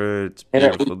neighborhood. It's a Hit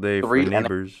it beautiful with day for 3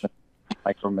 neighbors.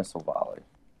 Micro missile volley.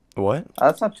 What?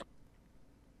 That's not.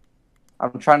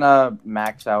 I'm trying to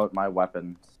max out my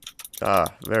weapons. Ah,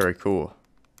 very cool.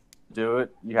 Do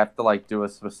it. You have to like do a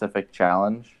specific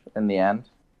challenge in the end.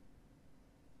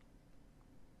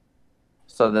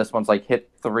 So this one's like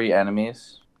hit 3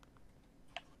 enemies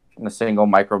in a single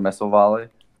micro missile volley.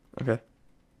 Okay.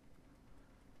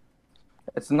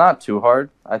 It's not too hard.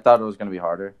 I thought it was gonna be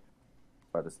harder,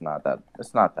 but it's not that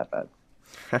bad.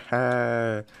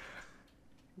 Haha.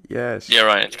 Yes. Yeah,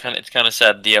 right. It's kind of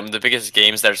sad. The biggest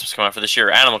games that are supposed to come out for this year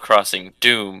are Animal Crossing,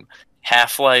 Doom,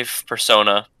 Half-Life,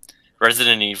 Persona,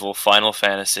 Resident Evil, Final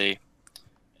Fantasy,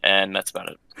 and that's about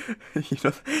it.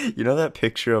 You know that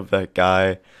picture of that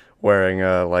guy wearing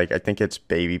like I think it's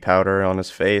baby powder on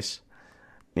his face?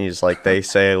 And he's like, they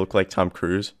say I look like Tom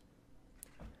Cruise.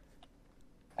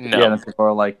 No. Yeah, and people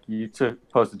are like, you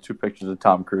posted 2 pictures of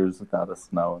Tom Cruise without a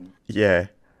snow. And Yeah.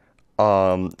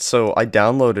 So I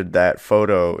downloaded that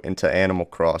photo into Animal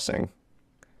Crossing.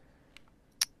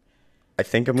 I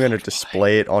think I'm gonna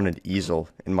display it on an easel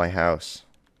in my house.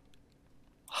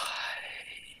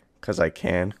 Cause I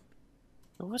can.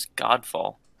 It was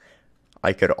Godfall.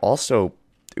 I could also,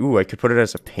 I could put it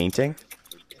as a painting.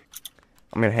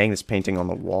 I'm gonna hang this painting on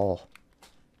the wall.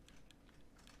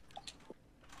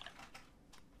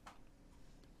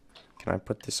 Can I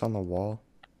put this on the wall?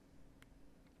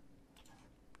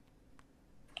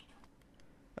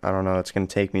 I don't know, it's gonna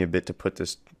take me a bit to put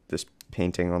this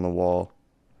painting on the wall.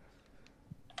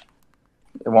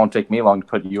 it won't take me long to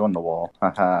put you on the wall.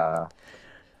 Haha.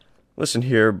 Listen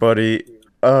here, buddy.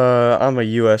 I'm a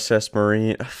USS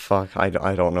Marine. Fuck, I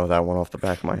don't know that one off the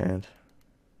back of my hand.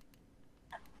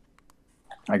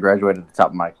 I graduated at the top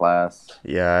of my class.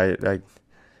 Yeah,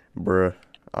 bruh,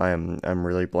 I'm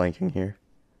really blanking here.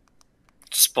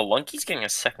 Spelunky's getting a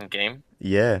second game.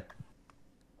 Yeah,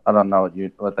 I don't know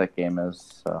what that game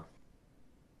is. So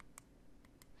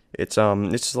it's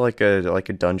like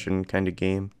a dungeon kind of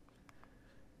game.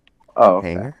 oh,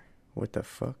 okay. Hanger? What the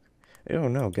fuck? I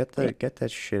don't know. Get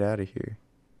that shit out of here,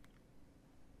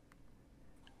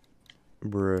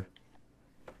 bruh.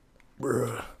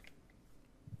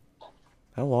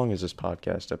 How long is this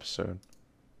podcast episode?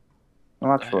 I'm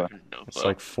not sure. No It's clue.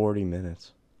 like 40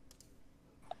 minutes.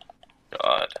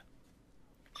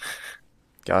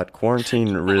 God, quarantine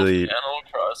Animal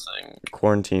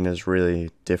Crossing. is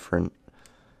really different.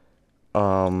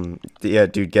 Yeah,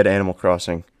 dude, get Animal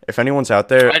Crossing. If anyone's out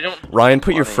there, I don't. Ryan,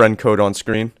 put your Money. friend code on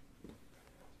screen.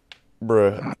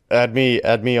 Bruh, add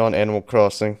me on Animal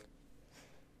Crossing.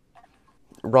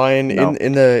 Ryan, No.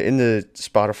 in the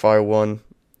Spotify one,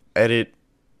 edit,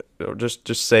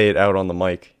 just say it out on the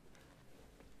mic.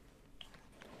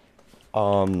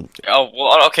 Oh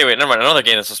well. Okay, wait. Never mind. Another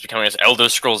game that's supposed to be coming is Elder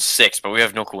Scrolls 6, but we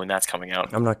have no clue when that's coming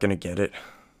out. I'm not gonna get it.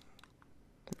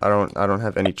 I don't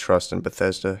have any trust in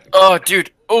Bethesda. Oh,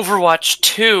 dude, Overwatch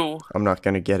 2. I'm not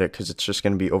gonna get it because it's just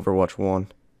gonna be Overwatch 1.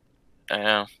 I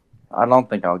know. I don't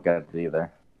think I'll get it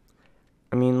either.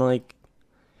 I mean, like,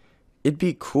 it'd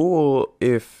be cool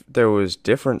if there was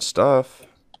different stuff.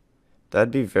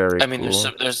 That'd be very I mean, cool.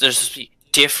 there's supposed to be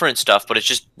different stuff, but it's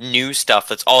just new stuff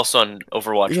that's also on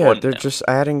Overwatch Yeah, 1 they're now. just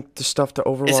adding the stuff to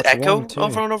Overwatch Is Echo 1 too.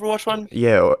 over on Overwatch 1?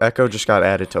 Yeah, Echo just got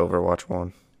added to Overwatch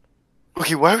 1.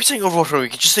 Okay, why are we saying Overwatch 1? We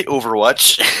could just say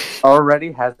Overwatch.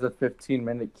 Already has a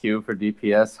 15-minute queue for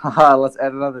DPS. Haha, let's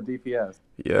add another DPS.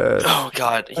 Yeah. Oh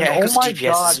god, yeah, And Echo's oh my DPS,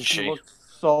 god, isn't she she? looks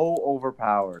so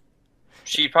overpowered.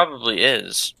 She probably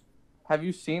is. Have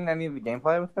you seen any of the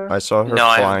gameplay with her? I saw her No,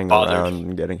 I haven't flying bothered. around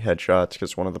and getting headshots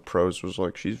because one of the pros was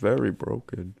like, she's very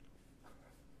broken.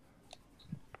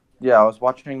 Yeah, I was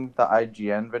watching the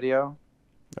IGN video.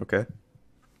 Okay.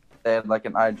 They had like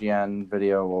an IGN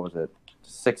video, what was it?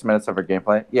 6 minutes of her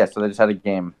gameplay. Yeah, so they just had a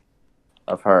game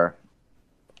of her.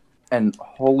 And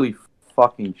holy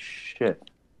fucking shit.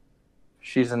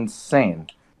 She's insane.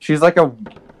 She's like a...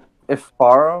 If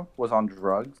Pharah was on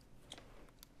drugs,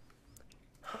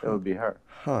 it would be her.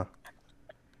 Huh.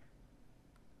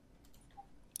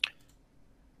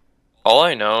 All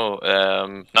I know,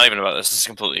 not even about this is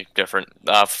completely different.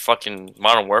 Fucking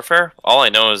Modern Warfare. All I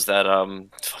know is that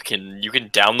fucking you can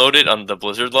download it on the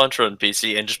Blizzard launcher on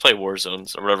PC and just play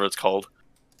Warzones or whatever it's called.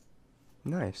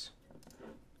 Nice.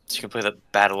 So you can play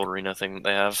that battle arena thing that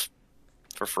they have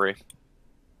for free.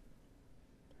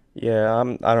 Yeah,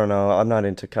 I don't know. I'm not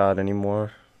into COD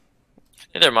anymore.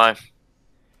 Neither am I.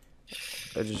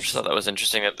 I I just just, thought that was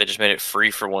interesting that they just made it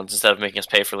free for once instead of making us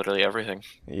pay for literally everything.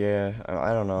 yeah,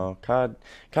 I don't know. COD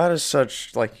is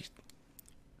such, like,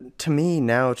 to me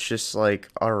now it's just like,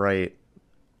 all right,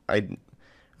 I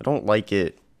don't like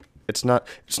it. It's not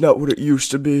what it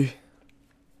used to be.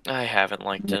 I haven't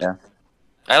liked it. Yeah.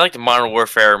 I liked Modern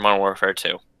Warfare and Modern Warfare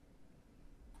 2.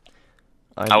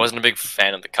 I wasn't a big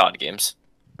fan of the COD games.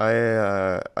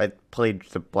 I played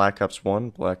the Black Ops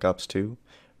 1, Black Ops 2,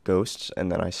 Ghosts,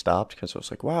 and then I stopped because I was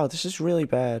like, wow, this is really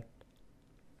bad.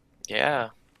 Yeah.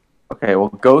 Okay, well,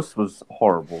 Ghost was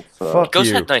horrible, so... Fuck Ghost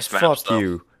you. had nice maps, Fuck though.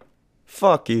 you.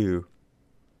 Fuck you.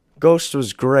 Ghost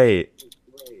was great.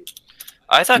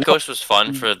 I thought Ghost was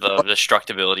fun for the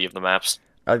destructibility of the maps.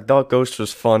 I thought Ghost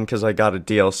was fun because I got a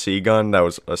DLC gun that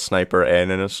was a sniper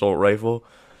and an assault rifle.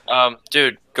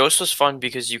 Dude, Ghost was fun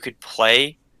because you could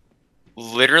play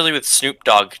literally with Snoop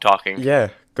Dogg talking. Yeah,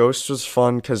 Ghost was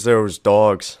fun because there was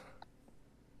dogs.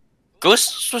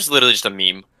 Ghost was literally just a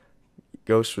meme.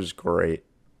 Ghost was great.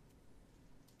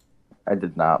 I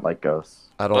did not like Ghost.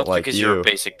 I Well, don't like because you. you're a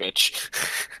basic bitch.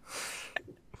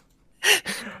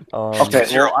 Okay,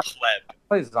 Because you're a well, I pleb.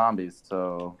 play zombies,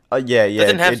 so... Yeah,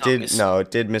 didn't have it did. zombies. No,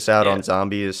 it did miss out Yeah. on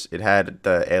zombies. It had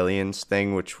the aliens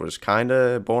thing, which was kind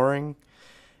of boring.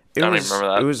 It I don't was, even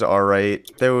remember that. It was all right.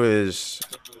 There was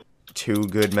 2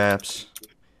 good maps.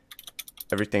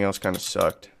 Everything else kind of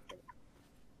sucked.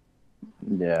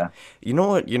 Yeah. You know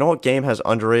what? You know what game has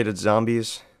underrated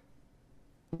zombies?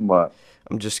 What?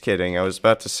 I'm just kidding. I was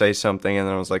about to say something, and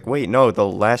then I was like, wait, no. The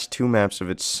last 2 maps of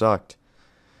it sucked.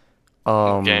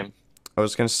 Game. I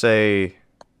was gonna say,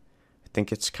 I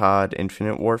think it's COD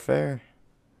Infinite Warfare.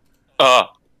 Oh.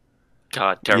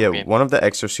 God, terrible Yeah, game. one of the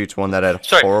Exosuits one that had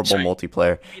Sorry, horrible sorry.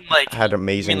 multiplayer. You mean like, Had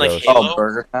amazing like ghosts. Halo? Oh,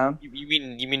 Burger Town? you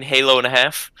mean Halo and a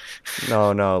half?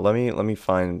 No, let me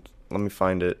find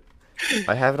it.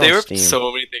 I have it They on were Steam.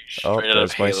 so many things Oh, straight out of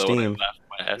there's my Halo and I Steam. laughed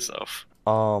my ass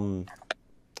off.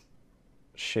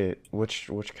 Shit. Which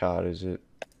COD is it?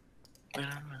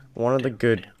 One of the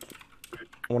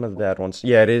bad ones.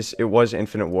 Yeah, it is. It was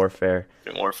Infinite Warfare.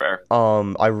 Warfare.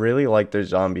 I really like their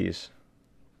zombies.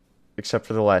 Except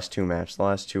for the last 2 maps. The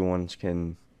last 2 ones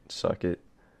can suck it.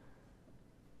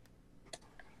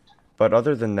 But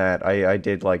other than that, I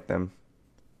did like them.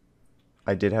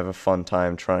 I did have a fun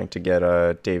time trying to get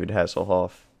David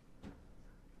Hasselhoff.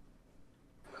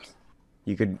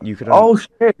 You could Oh,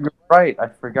 shit, you're right. I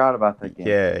forgot about that game.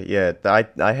 yeah.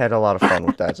 I had a lot of fun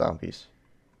with that zombies.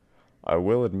 I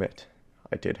will admit,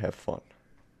 I did have fun.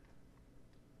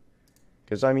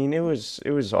 Cause I mean, it was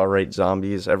alright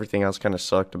zombies. Everything else kind of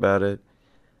sucked about it.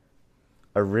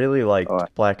 I really liked Oh,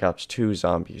 Black Ops 2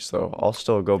 Zombies though. I'll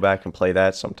still go back and play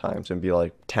that sometimes and be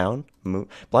like, town?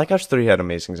 Black Ops 3 had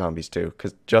amazing zombies too,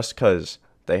 cause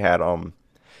they had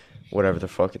whatever the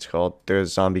fuck it's called.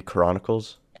 There's Zombie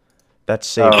Chronicles. That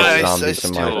saved Oh, the I, yeah. I zombies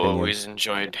in my still opinion. always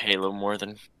enjoyed Halo more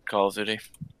than Call of Duty.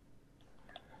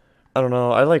 I don't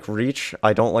know. I like Reach.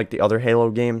 I don't like the other Halo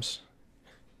games.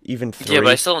 Even Yeah, but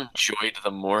I 3. still enjoyed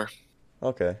them more.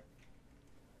 Okay.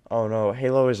 Oh no,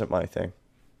 Halo isn't my thing.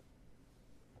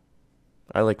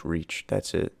 I like Reach.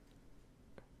 That's it.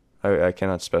 I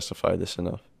cannot specify this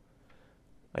enough.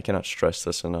 I cannot stress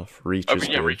this enough. Reach I is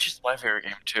mean, yeah, good. Reach is my favorite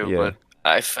game too, Yeah. but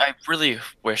I really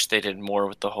wish they did more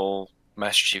with the whole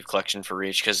Master Chief Collection for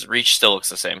Reach, because Reach still looks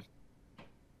the same.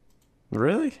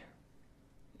 Really?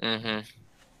 Mm-hmm.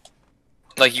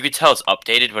 Like, you could tell it's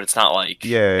updated, but it's not like...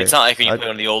 Yeah, It's not like when you I- play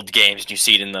one of the old games and you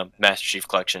see it in the Master Chief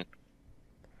Collection.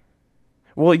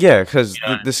 Well, yeah, because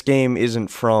Yeah. this game isn't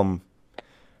from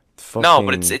fucking... No,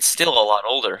 but it's still a lot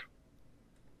older.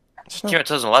 It's It came not, out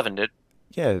 2011, dude.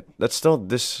 yeah, that's still,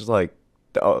 this is like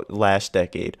the last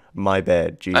decade. My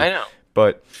bad, gee. I know.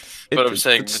 But, But I'm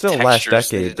saying it's the still last textures,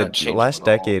 they decade. did not The change last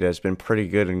them at all. decade has been pretty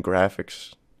good in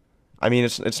graphics. I mean,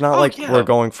 it's not Oh, like yeah. we're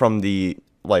going from the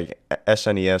like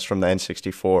SNES from the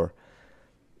N64.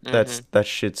 Mhm. That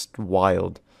shit's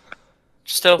wild.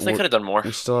 Still, they we- could have done more.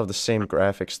 We still have the same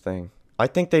graphics thing. I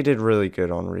think they did really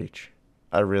good on Reach.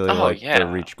 I really Oh, like yeah. the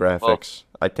Reach graphics.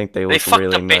 I think they They look fucked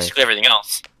really up nice. basically everything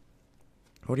else.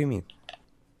 What do you mean?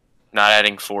 Not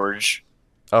adding Forge.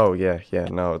 Oh yeah,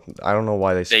 no. I don't know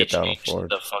why they They skipped out on changed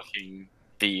Forge.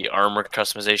 the armor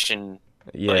customization,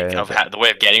 Yeah, like the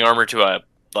way of getting armor to a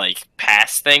like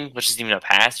pass thing, which isn't even a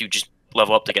pass. You just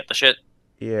level up to get the shit.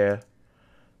 yeah.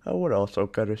 That would also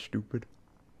kind of stupid.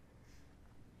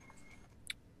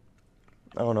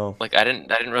 I don't know. Like I didn't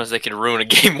realize they could ruin a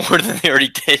game more than they already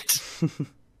did.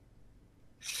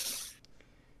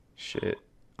 Shit.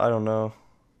 I don't know.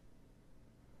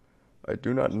 I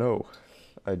do not know.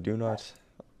 I don't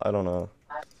know.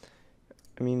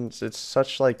 I mean, it's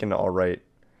such like an alright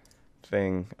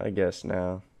thing, I guess,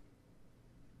 now.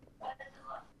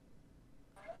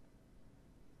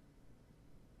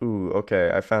 Ooh,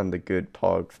 okay, I found the good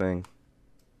pog thing.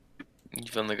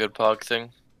 You found the good pog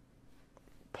thing.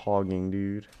 Pogging,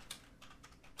 dude.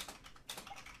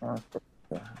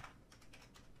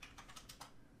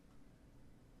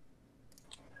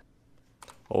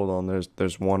 Hold on,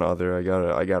 there's one other. I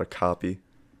got a copy.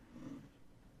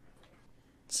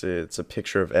 It's a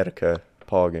picture of Etika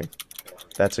pogging.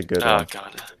 That's a good Oh one.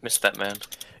 god, missed that man.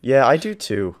 Yeah, I do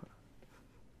too.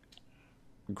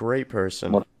 Great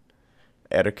person. What?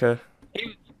 Etika.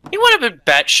 He would have been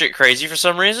batshit crazy for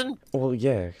some reason. Well,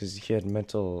 yeah, because he had he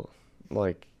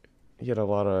had a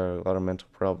lot of mental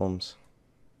problems.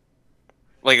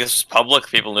 Like this was public.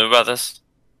 People knew about this.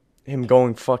 Him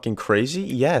going fucking crazy?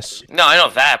 Yes. No, I know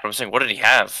that, but I'm saying, what did he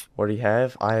have? What did he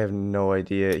have? I have no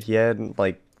idea. He had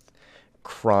like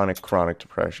chronic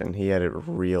depression. He had it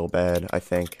real bad, I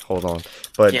think. Hold on.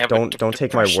 But Yeah, but don't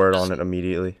take my depression word doesn't- on it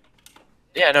immediately.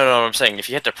 Yeah, no. I'm saying if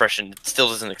you had depression, it still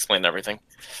doesn't explain everything.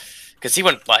 Because he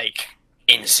went like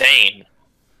insane.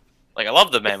 Like I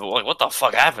love the man, but like, what the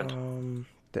fuck happened?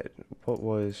 That what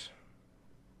was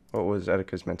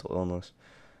Etika's mental illness?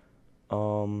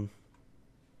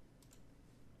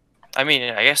 I mean,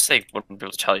 I guess they wouldn't be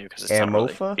able to tell you because it's not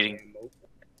really Amofa? getting.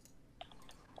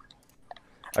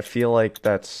 I feel like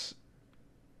that's.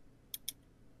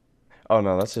 Oh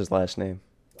no, that's his last name.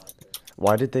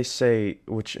 Why did they say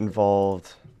which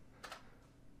involved?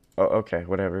 Oh, okay,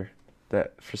 whatever.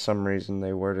 That for some reason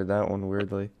they worded that one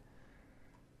weirdly.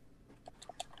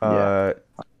 Yeah.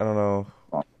 I don't know.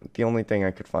 The only thing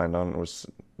I could find on it was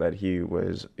that he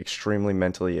was extremely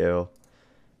mentally ill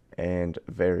and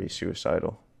very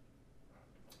suicidal.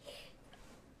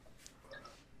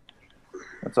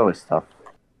 That's always tough.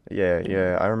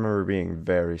 Yeah, I remember being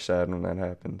very sad when that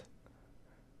happened.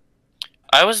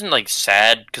 I wasn't like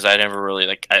sad because I never really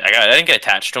like I didn't get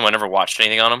attached to him. I never watched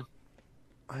anything on him,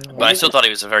 but I still thought he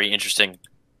was a very interesting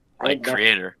like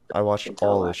creator. I watched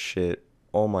all this shit.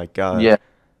 Oh my god. Yeah.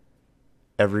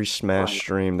 Every Smash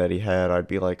stream that he had, I'd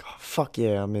be like, oh, fuck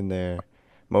yeah, I'm in there. And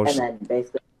Most then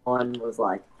basically one was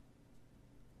like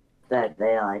that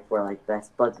they like were like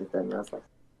best buds with them. And I was like,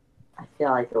 I feel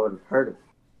like I would have heard of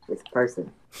this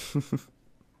person,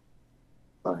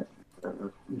 but I don't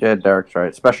know. Yeah, Derek's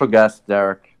right. Special guest,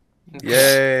 Derek.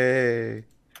 Yay.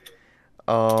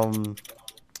 I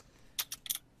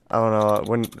don't know.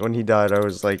 When he died, I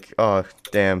was like, oh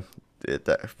damn.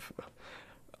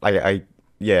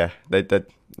 Yeah, that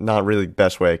not really the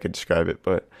best way I could describe it,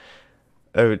 but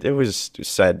It was a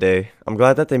sad day. I'm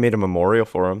glad that they made a memorial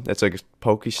for him. It's like a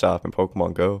Pokestop in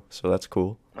Pokemon Go, so that's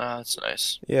cool. That's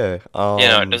nice. Yeah.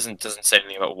 Yeah, no, it doesn't say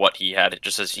anything about what he had. It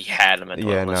just says he had a mental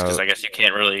Yeah, illness. Because no. I guess you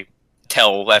can't really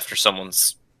tell after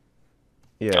someone's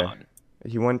Yeah. gone.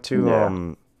 He went to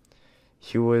Yeah.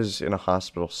 he was in a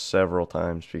hospital several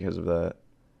times because of that.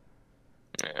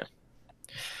 Yeah.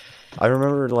 I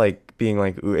remember like being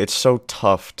like, "Ooh, it's so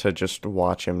tough to just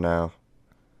watch him now."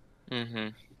 Mm-hmm.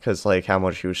 Because like how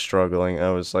much he was struggling.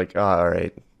 I was like, "Ah, all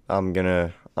right, I'm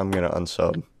gonna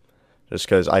unsub, just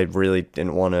because I really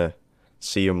didn't want to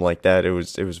see him like that. It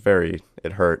was very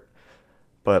it hurt.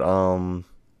 But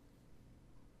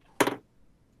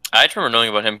I just remember knowing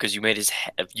about him because you made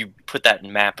you put that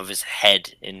map of his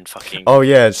head in fucking. oh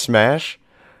yeah, Smash.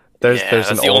 There's Yeah, there's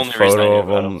an that's the old only reason I photo knew of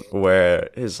about him him. where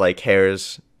his like hair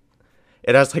is.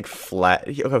 It has like flat.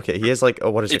 Okay, he has like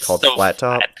what is it It's called? so Flat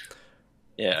top. flat.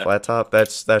 Yeah. Flat top.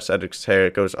 That's Edric's hair.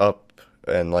 It goes up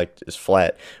and like is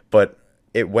flat, but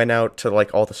it went out to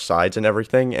like all the sides and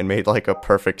everything and made like a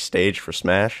perfect stage for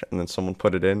Smash. And then someone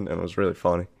put it in, and it was really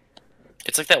funny.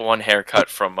 It's like that one haircut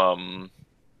from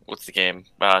what's the game?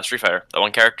 Street Fighter. That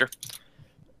one character.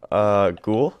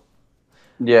 Ghoul.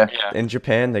 Yeah. Yeah. In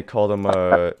Japan, they called him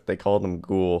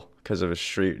Ghoul because of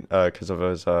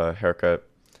his haircut.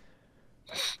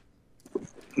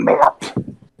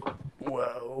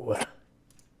 Whoa.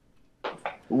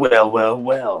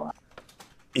 Well.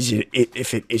 Is it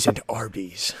if it isn't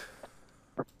Arby's?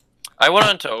 I went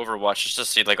on to Overwatch just to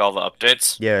see like all the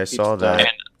updates, Yeah, I saw that.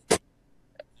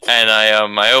 and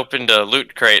I opened a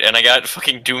loot crate and I got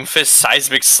fucking Doomfist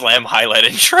Seismic Slam highlight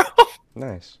intro.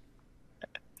 Nice.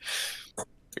 I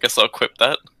guess I'll equip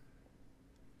that.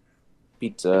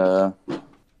 Pizza. You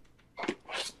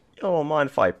don't mind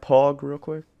if I pog real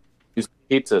quick? Use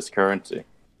pizza as currency.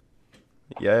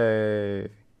 Yay. I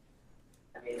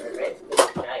mean, they're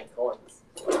basically giant coins.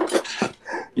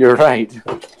 You're right.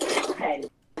 And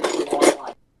you want,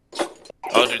 like,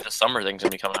 Oh, dude, the summer thing's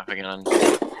gonna be coming up again.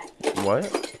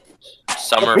 What?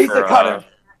 Summer Pizza for cutter.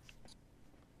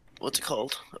 what's it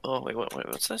called? Oh wait,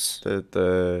 what's this?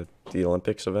 The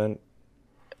Olympics event?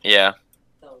 Yeah.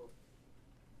 so,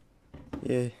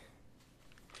 Yeah.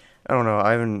 I don't know.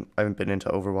 I haven't been into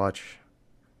Overwatch.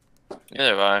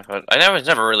 Neither have I, but I was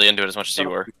never really into it as much as you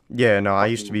were. Yeah, no, I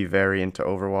used to be very into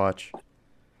Overwatch.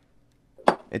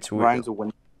 It's weird. Ryan's a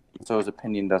win, so his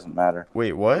opinion doesn't matter.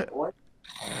 Wait, what? what?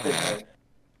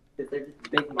 Because they're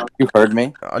just big monkeys. You heard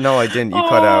me? No, I didn't. You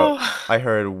cut out. Oh. I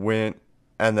heard win,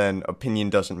 and then opinion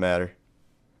doesn't matter.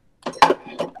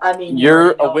 I mean, You're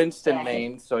really a don't Winston say.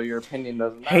 main, so your opinion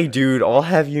doesn't matter. Hey, dude, I'll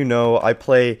have you know, I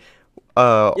play.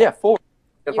 Yeah, 4.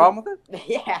 Got a You- problem with it?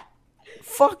 Yeah.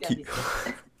 Fuck you.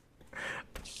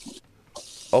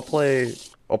 I'll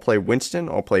play Winston.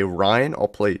 I'll play Ryan. I'll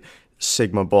play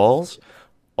Sigma Balls.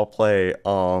 I'll play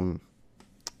You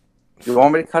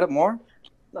want me to cut it more?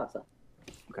 No, so.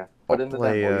 Okay. I'll Put in the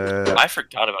play demo. I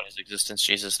forgot about his existence.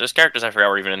 Jesus, there's characters I forgot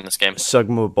were even in this game.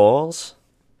 Sigma Balls.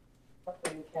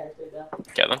 Fucking character though.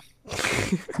 Get them?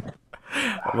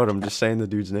 What? I'm just saying the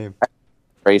dude's name.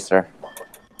 Racer.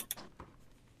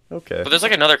 Okay. But there's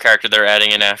like another character they're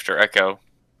adding in after Echo.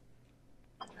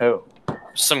 Who?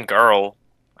 Some girl.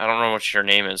 I don't know what her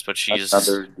name is, but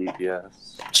Another DPS.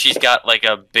 she's got like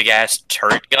a big ass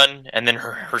turret gun, and then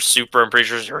her super. I'm pretty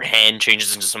sure her hand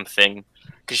changes into something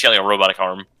because she got like a robotic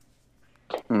arm.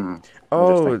 Hmm.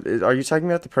 Oh, are you talking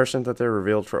about the person that they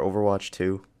revealed for Overwatch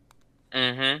 2?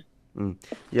 Mm-hmm.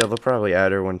 Yeah, they'll probably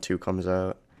add her when 2 comes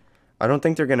out. I don't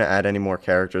think they're gonna add any more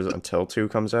characters until 2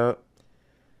 comes out.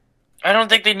 I don't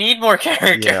think they need more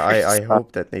characters. Yeah, I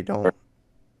hope that they don't.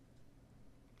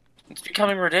 It's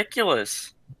becoming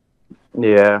ridiculous.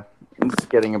 Yeah. It's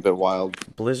getting a bit wild.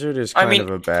 Blizzard is I kind mean, of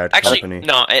a bad Actually, company.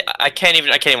 no, I can't even.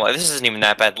 Lie. This isn't even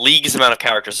that bad. League's amount of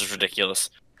characters is ridiculous.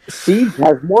 Siege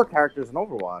has more characters than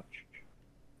Overwatch.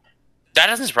 That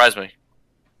doesn't surprise me.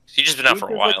 Siege has been out Siege for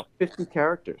a has, while. Like 50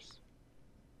 characters.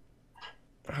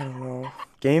 I don't know.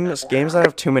 Games that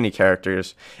have too many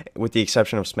characters, with the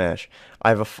exception of Smash, I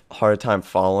have a hard time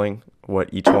following what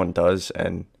each one does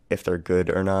and if they're good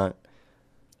or not.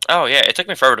 Oh yeah, it took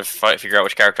me forever to figure out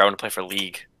which character I want to play for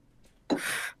League.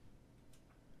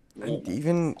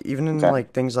 Even in Okay.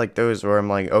 like things like those where I'm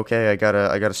like, okay, I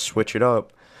gotta switch it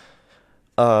up.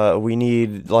 We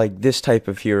need like this type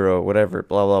of hero, whatever,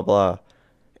 blah blah blah.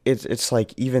 It's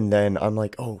like even then I'm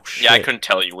like, oh shit. Yeah, I couldn't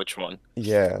tell you which one.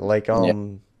 Yeah, like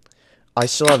I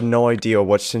still have no idea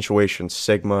what situation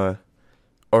Sigma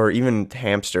or even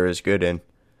Hamster is good in.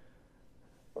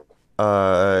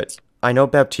 I know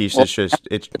Baptiste is just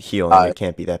it's healing. It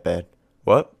can't be that bad.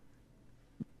 What?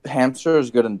 Hamster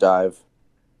is good in dive.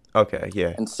 Okay,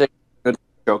 yeah. And Sigma good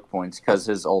choke points because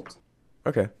his ult.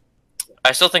 Okay.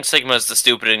 I still think Sigma is the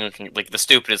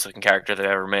stupidest looking character they've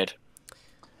ever made.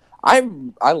 I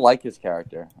like his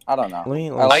character. I don't know.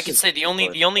 Let I like I could his say the only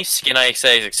choice. skin I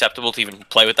say is acceptable to even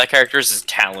play with that character is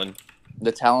Talon,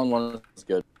 The Talon one is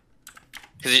good.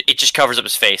 because it just covers up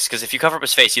his face. Because if you cover up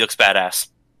his face, he looks badass.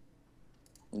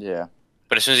 Yeah.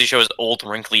 But as soon as you show his old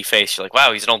wrinkly face, you're like,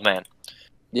 wow, he's an old man.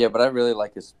 Yeah, but I really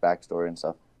like his backstory and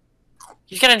stuff.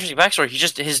 He's got an interesting backstory.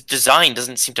 His design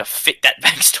doesn't seem to fit that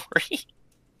backstory.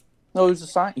 No, he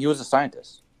was a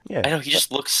scientist. Yeah. I know, he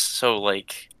just looks so,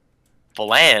 like,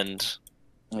 bland.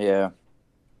 Yeah.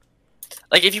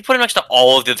 Like, if you put him next to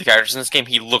all of the other characters in this game,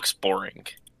 he looks boring.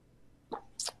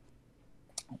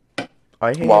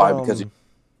 I hate Why? Because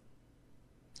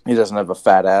he doesn't have a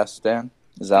fat ass, Dan?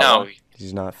 Is that No, why?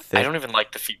 he's not thick. I don't even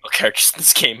like the female characters in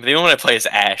this game. The only one I play is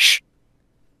Ash.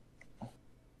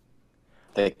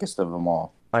 Thickest of them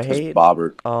all. I It's hate Bobby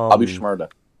Shmurda.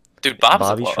 Dude, Bob's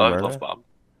Bobby I Shmurda? love Bob.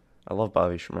 I love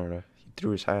Bobby Shmurda. He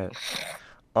threw his hat.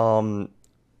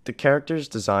 The character's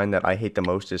design that I hate the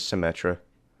most is Symmetra.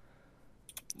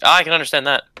 I can understand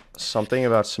that. Something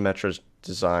about Symmetra's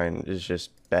design is just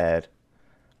bad.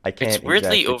 I can't. It's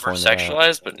weirdly exactly point it out.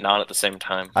 over-sexualized, but not at the same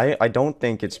time. I don't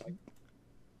think it's.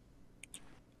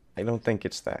 I don't think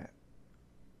it's that.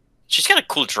 She's got a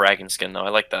cool dragon skin, though. I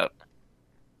like that.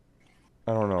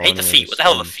 I don't know. I hate the any of feet. his What the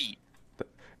hell are the skins. feet?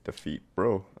 The feet,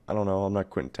 bro. I don't know. I'm not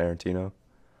Quentin Tarantino.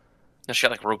 No, she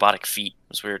got like robotic feet. It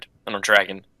was weird. I don't know,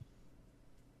 dragon.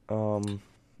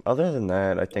 Other than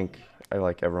that, I think I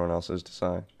like everyone else's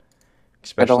design,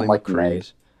 especially like May.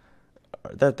 McCree's.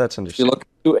 That's She understandable. looks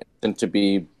too innocent to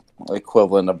be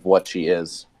equivalent of what she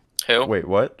is. Who? Wait,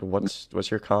 what? What's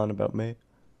your con about May?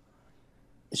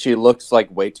 She looks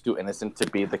like way too innocent to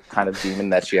be the kind of demon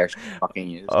that she actually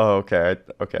fucking is. Oh, okay.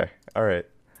 Okay. All right.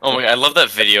 Oh my god, I love that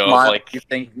video of Smile, like you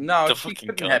think no, the she fucking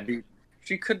couldn't gun. have been.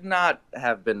 She could not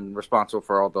have been responsible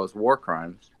for all those war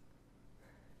crimes.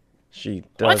 She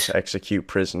does What? execute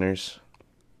prisoners.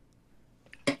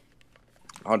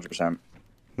 100%.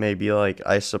 Maybe like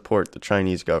I support the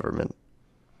Chinese government.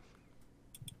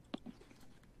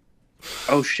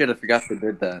 Oh shit! I forgot they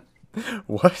did that.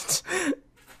 What?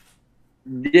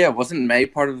 Yeah, wasn't May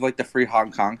part of like the Free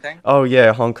Hong Kong thing? Oh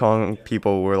yeah, Hong Kong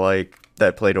people were like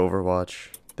that played Overwatch.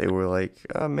 They were like,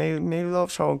 May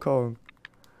loves Hong Kong.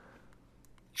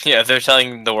 yeah, they're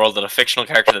telling the world that a fictional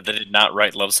character that they did not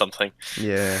write loves something.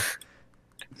 Yeah.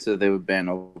 So they would ban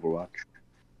Overwatch.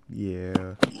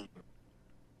 Yeah.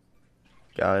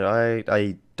 God,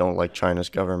 I don't like China's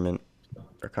government.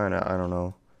 They're kind of, I don't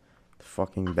know,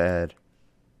 fucking bad.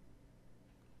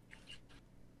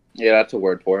 Yeah, that's a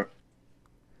word for it.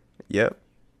 Yep.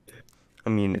 I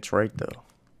mean, it's right though.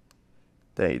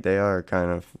 They are kind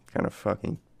of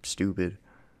fucking stupid.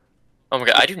 Oh my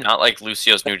god, I do not like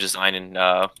Lucio's new design in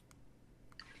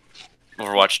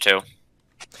Overwatch 2.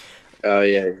 Oh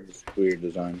yeah, it's weird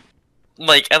design.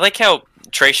 Like, I like how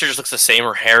Tracer just looks the same,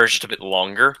 her hair is just a bit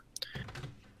longer.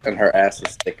 And her ass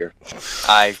is thicker.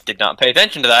 I did not pay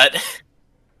attention to that.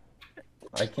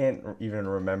 I can't even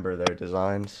remember their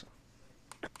designs.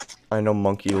 I know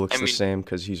Monkey looks I the mean- same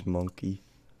because he's Monkey.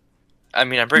 I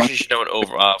mean, I'm pretty sure you should know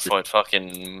what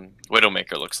fucking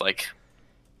Widowmaker looks like.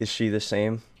 Is she the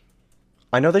same?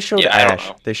 I know they showed Yeah, I don't Ash.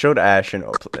 know. They showed Ash in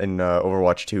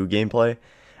Overwatch 2 gameplay,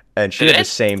 and she Did had it? the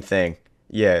same thing.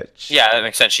 Yeah. Yeah, that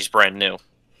makes sense. She's brand new.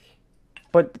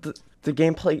 But the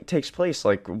gameplay takes place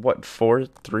like what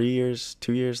 3 years,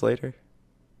 2 years later.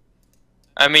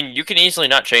 I mean, you can easily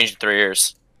not change in 3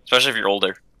 years, especially if you're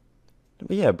older.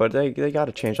 But yeah, but they got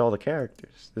to change all the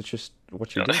characters. That's just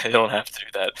what you do. They don't have to do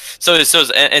that. So is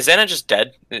Xana just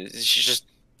dead? Is she just?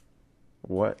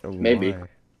 What? Maybe.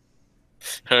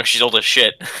 Why? She's old as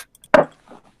shit.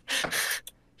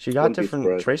 She got Wouldn't be different.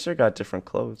 surprised. Tracer got different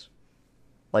clothes.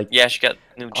 Like Yeah, she got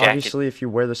new jacket. obviously, if you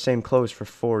wear the same clothes for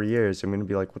 4 years, I'm gonna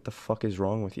be like, what the fuck is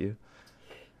wrong with you?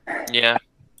 Yeah.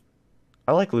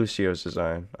 I like Lucio's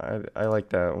design. I like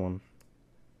that one.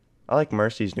 I like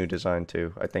Mercy's new design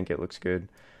too. I think it looks good.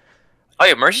 Oh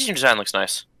yeah, Mercy's new design looks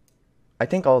nice. I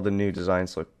think all the new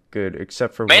designs look good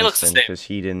except for May looks the Winston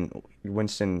same. because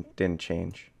Winston didn't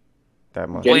change that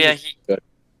much. Well, yeah,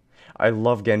 I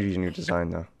love Genji's new design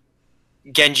though.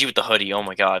 Genji with the hoodie. Oh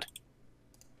my god.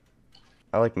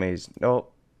 I like May's. No,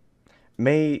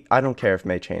 May. I don't care if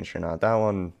May changed or not. That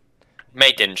one.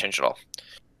 May didn't change at all.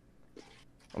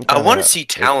 I'm I want to kinda see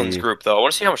Talon's iffy. group though. I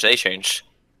want to see how much they changed.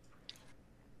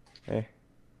 Eh.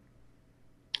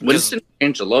 Winston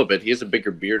changed a little bit. He has a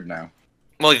bigger beard now.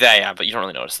 Well, yeah, but you don't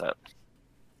really notice that.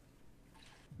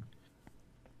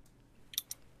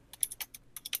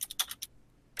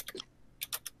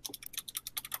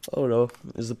 Oh no,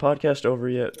 is the podcast over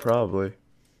yet? Probably.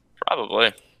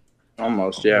 Probably.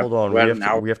 Almost, yeah. Hold on, We're at an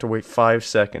hour. we have to wait 5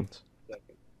 seconds.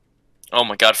 Oh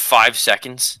my god, 5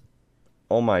 seconds?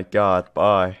 Oh my god,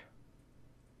 bye.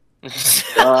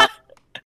 Uh,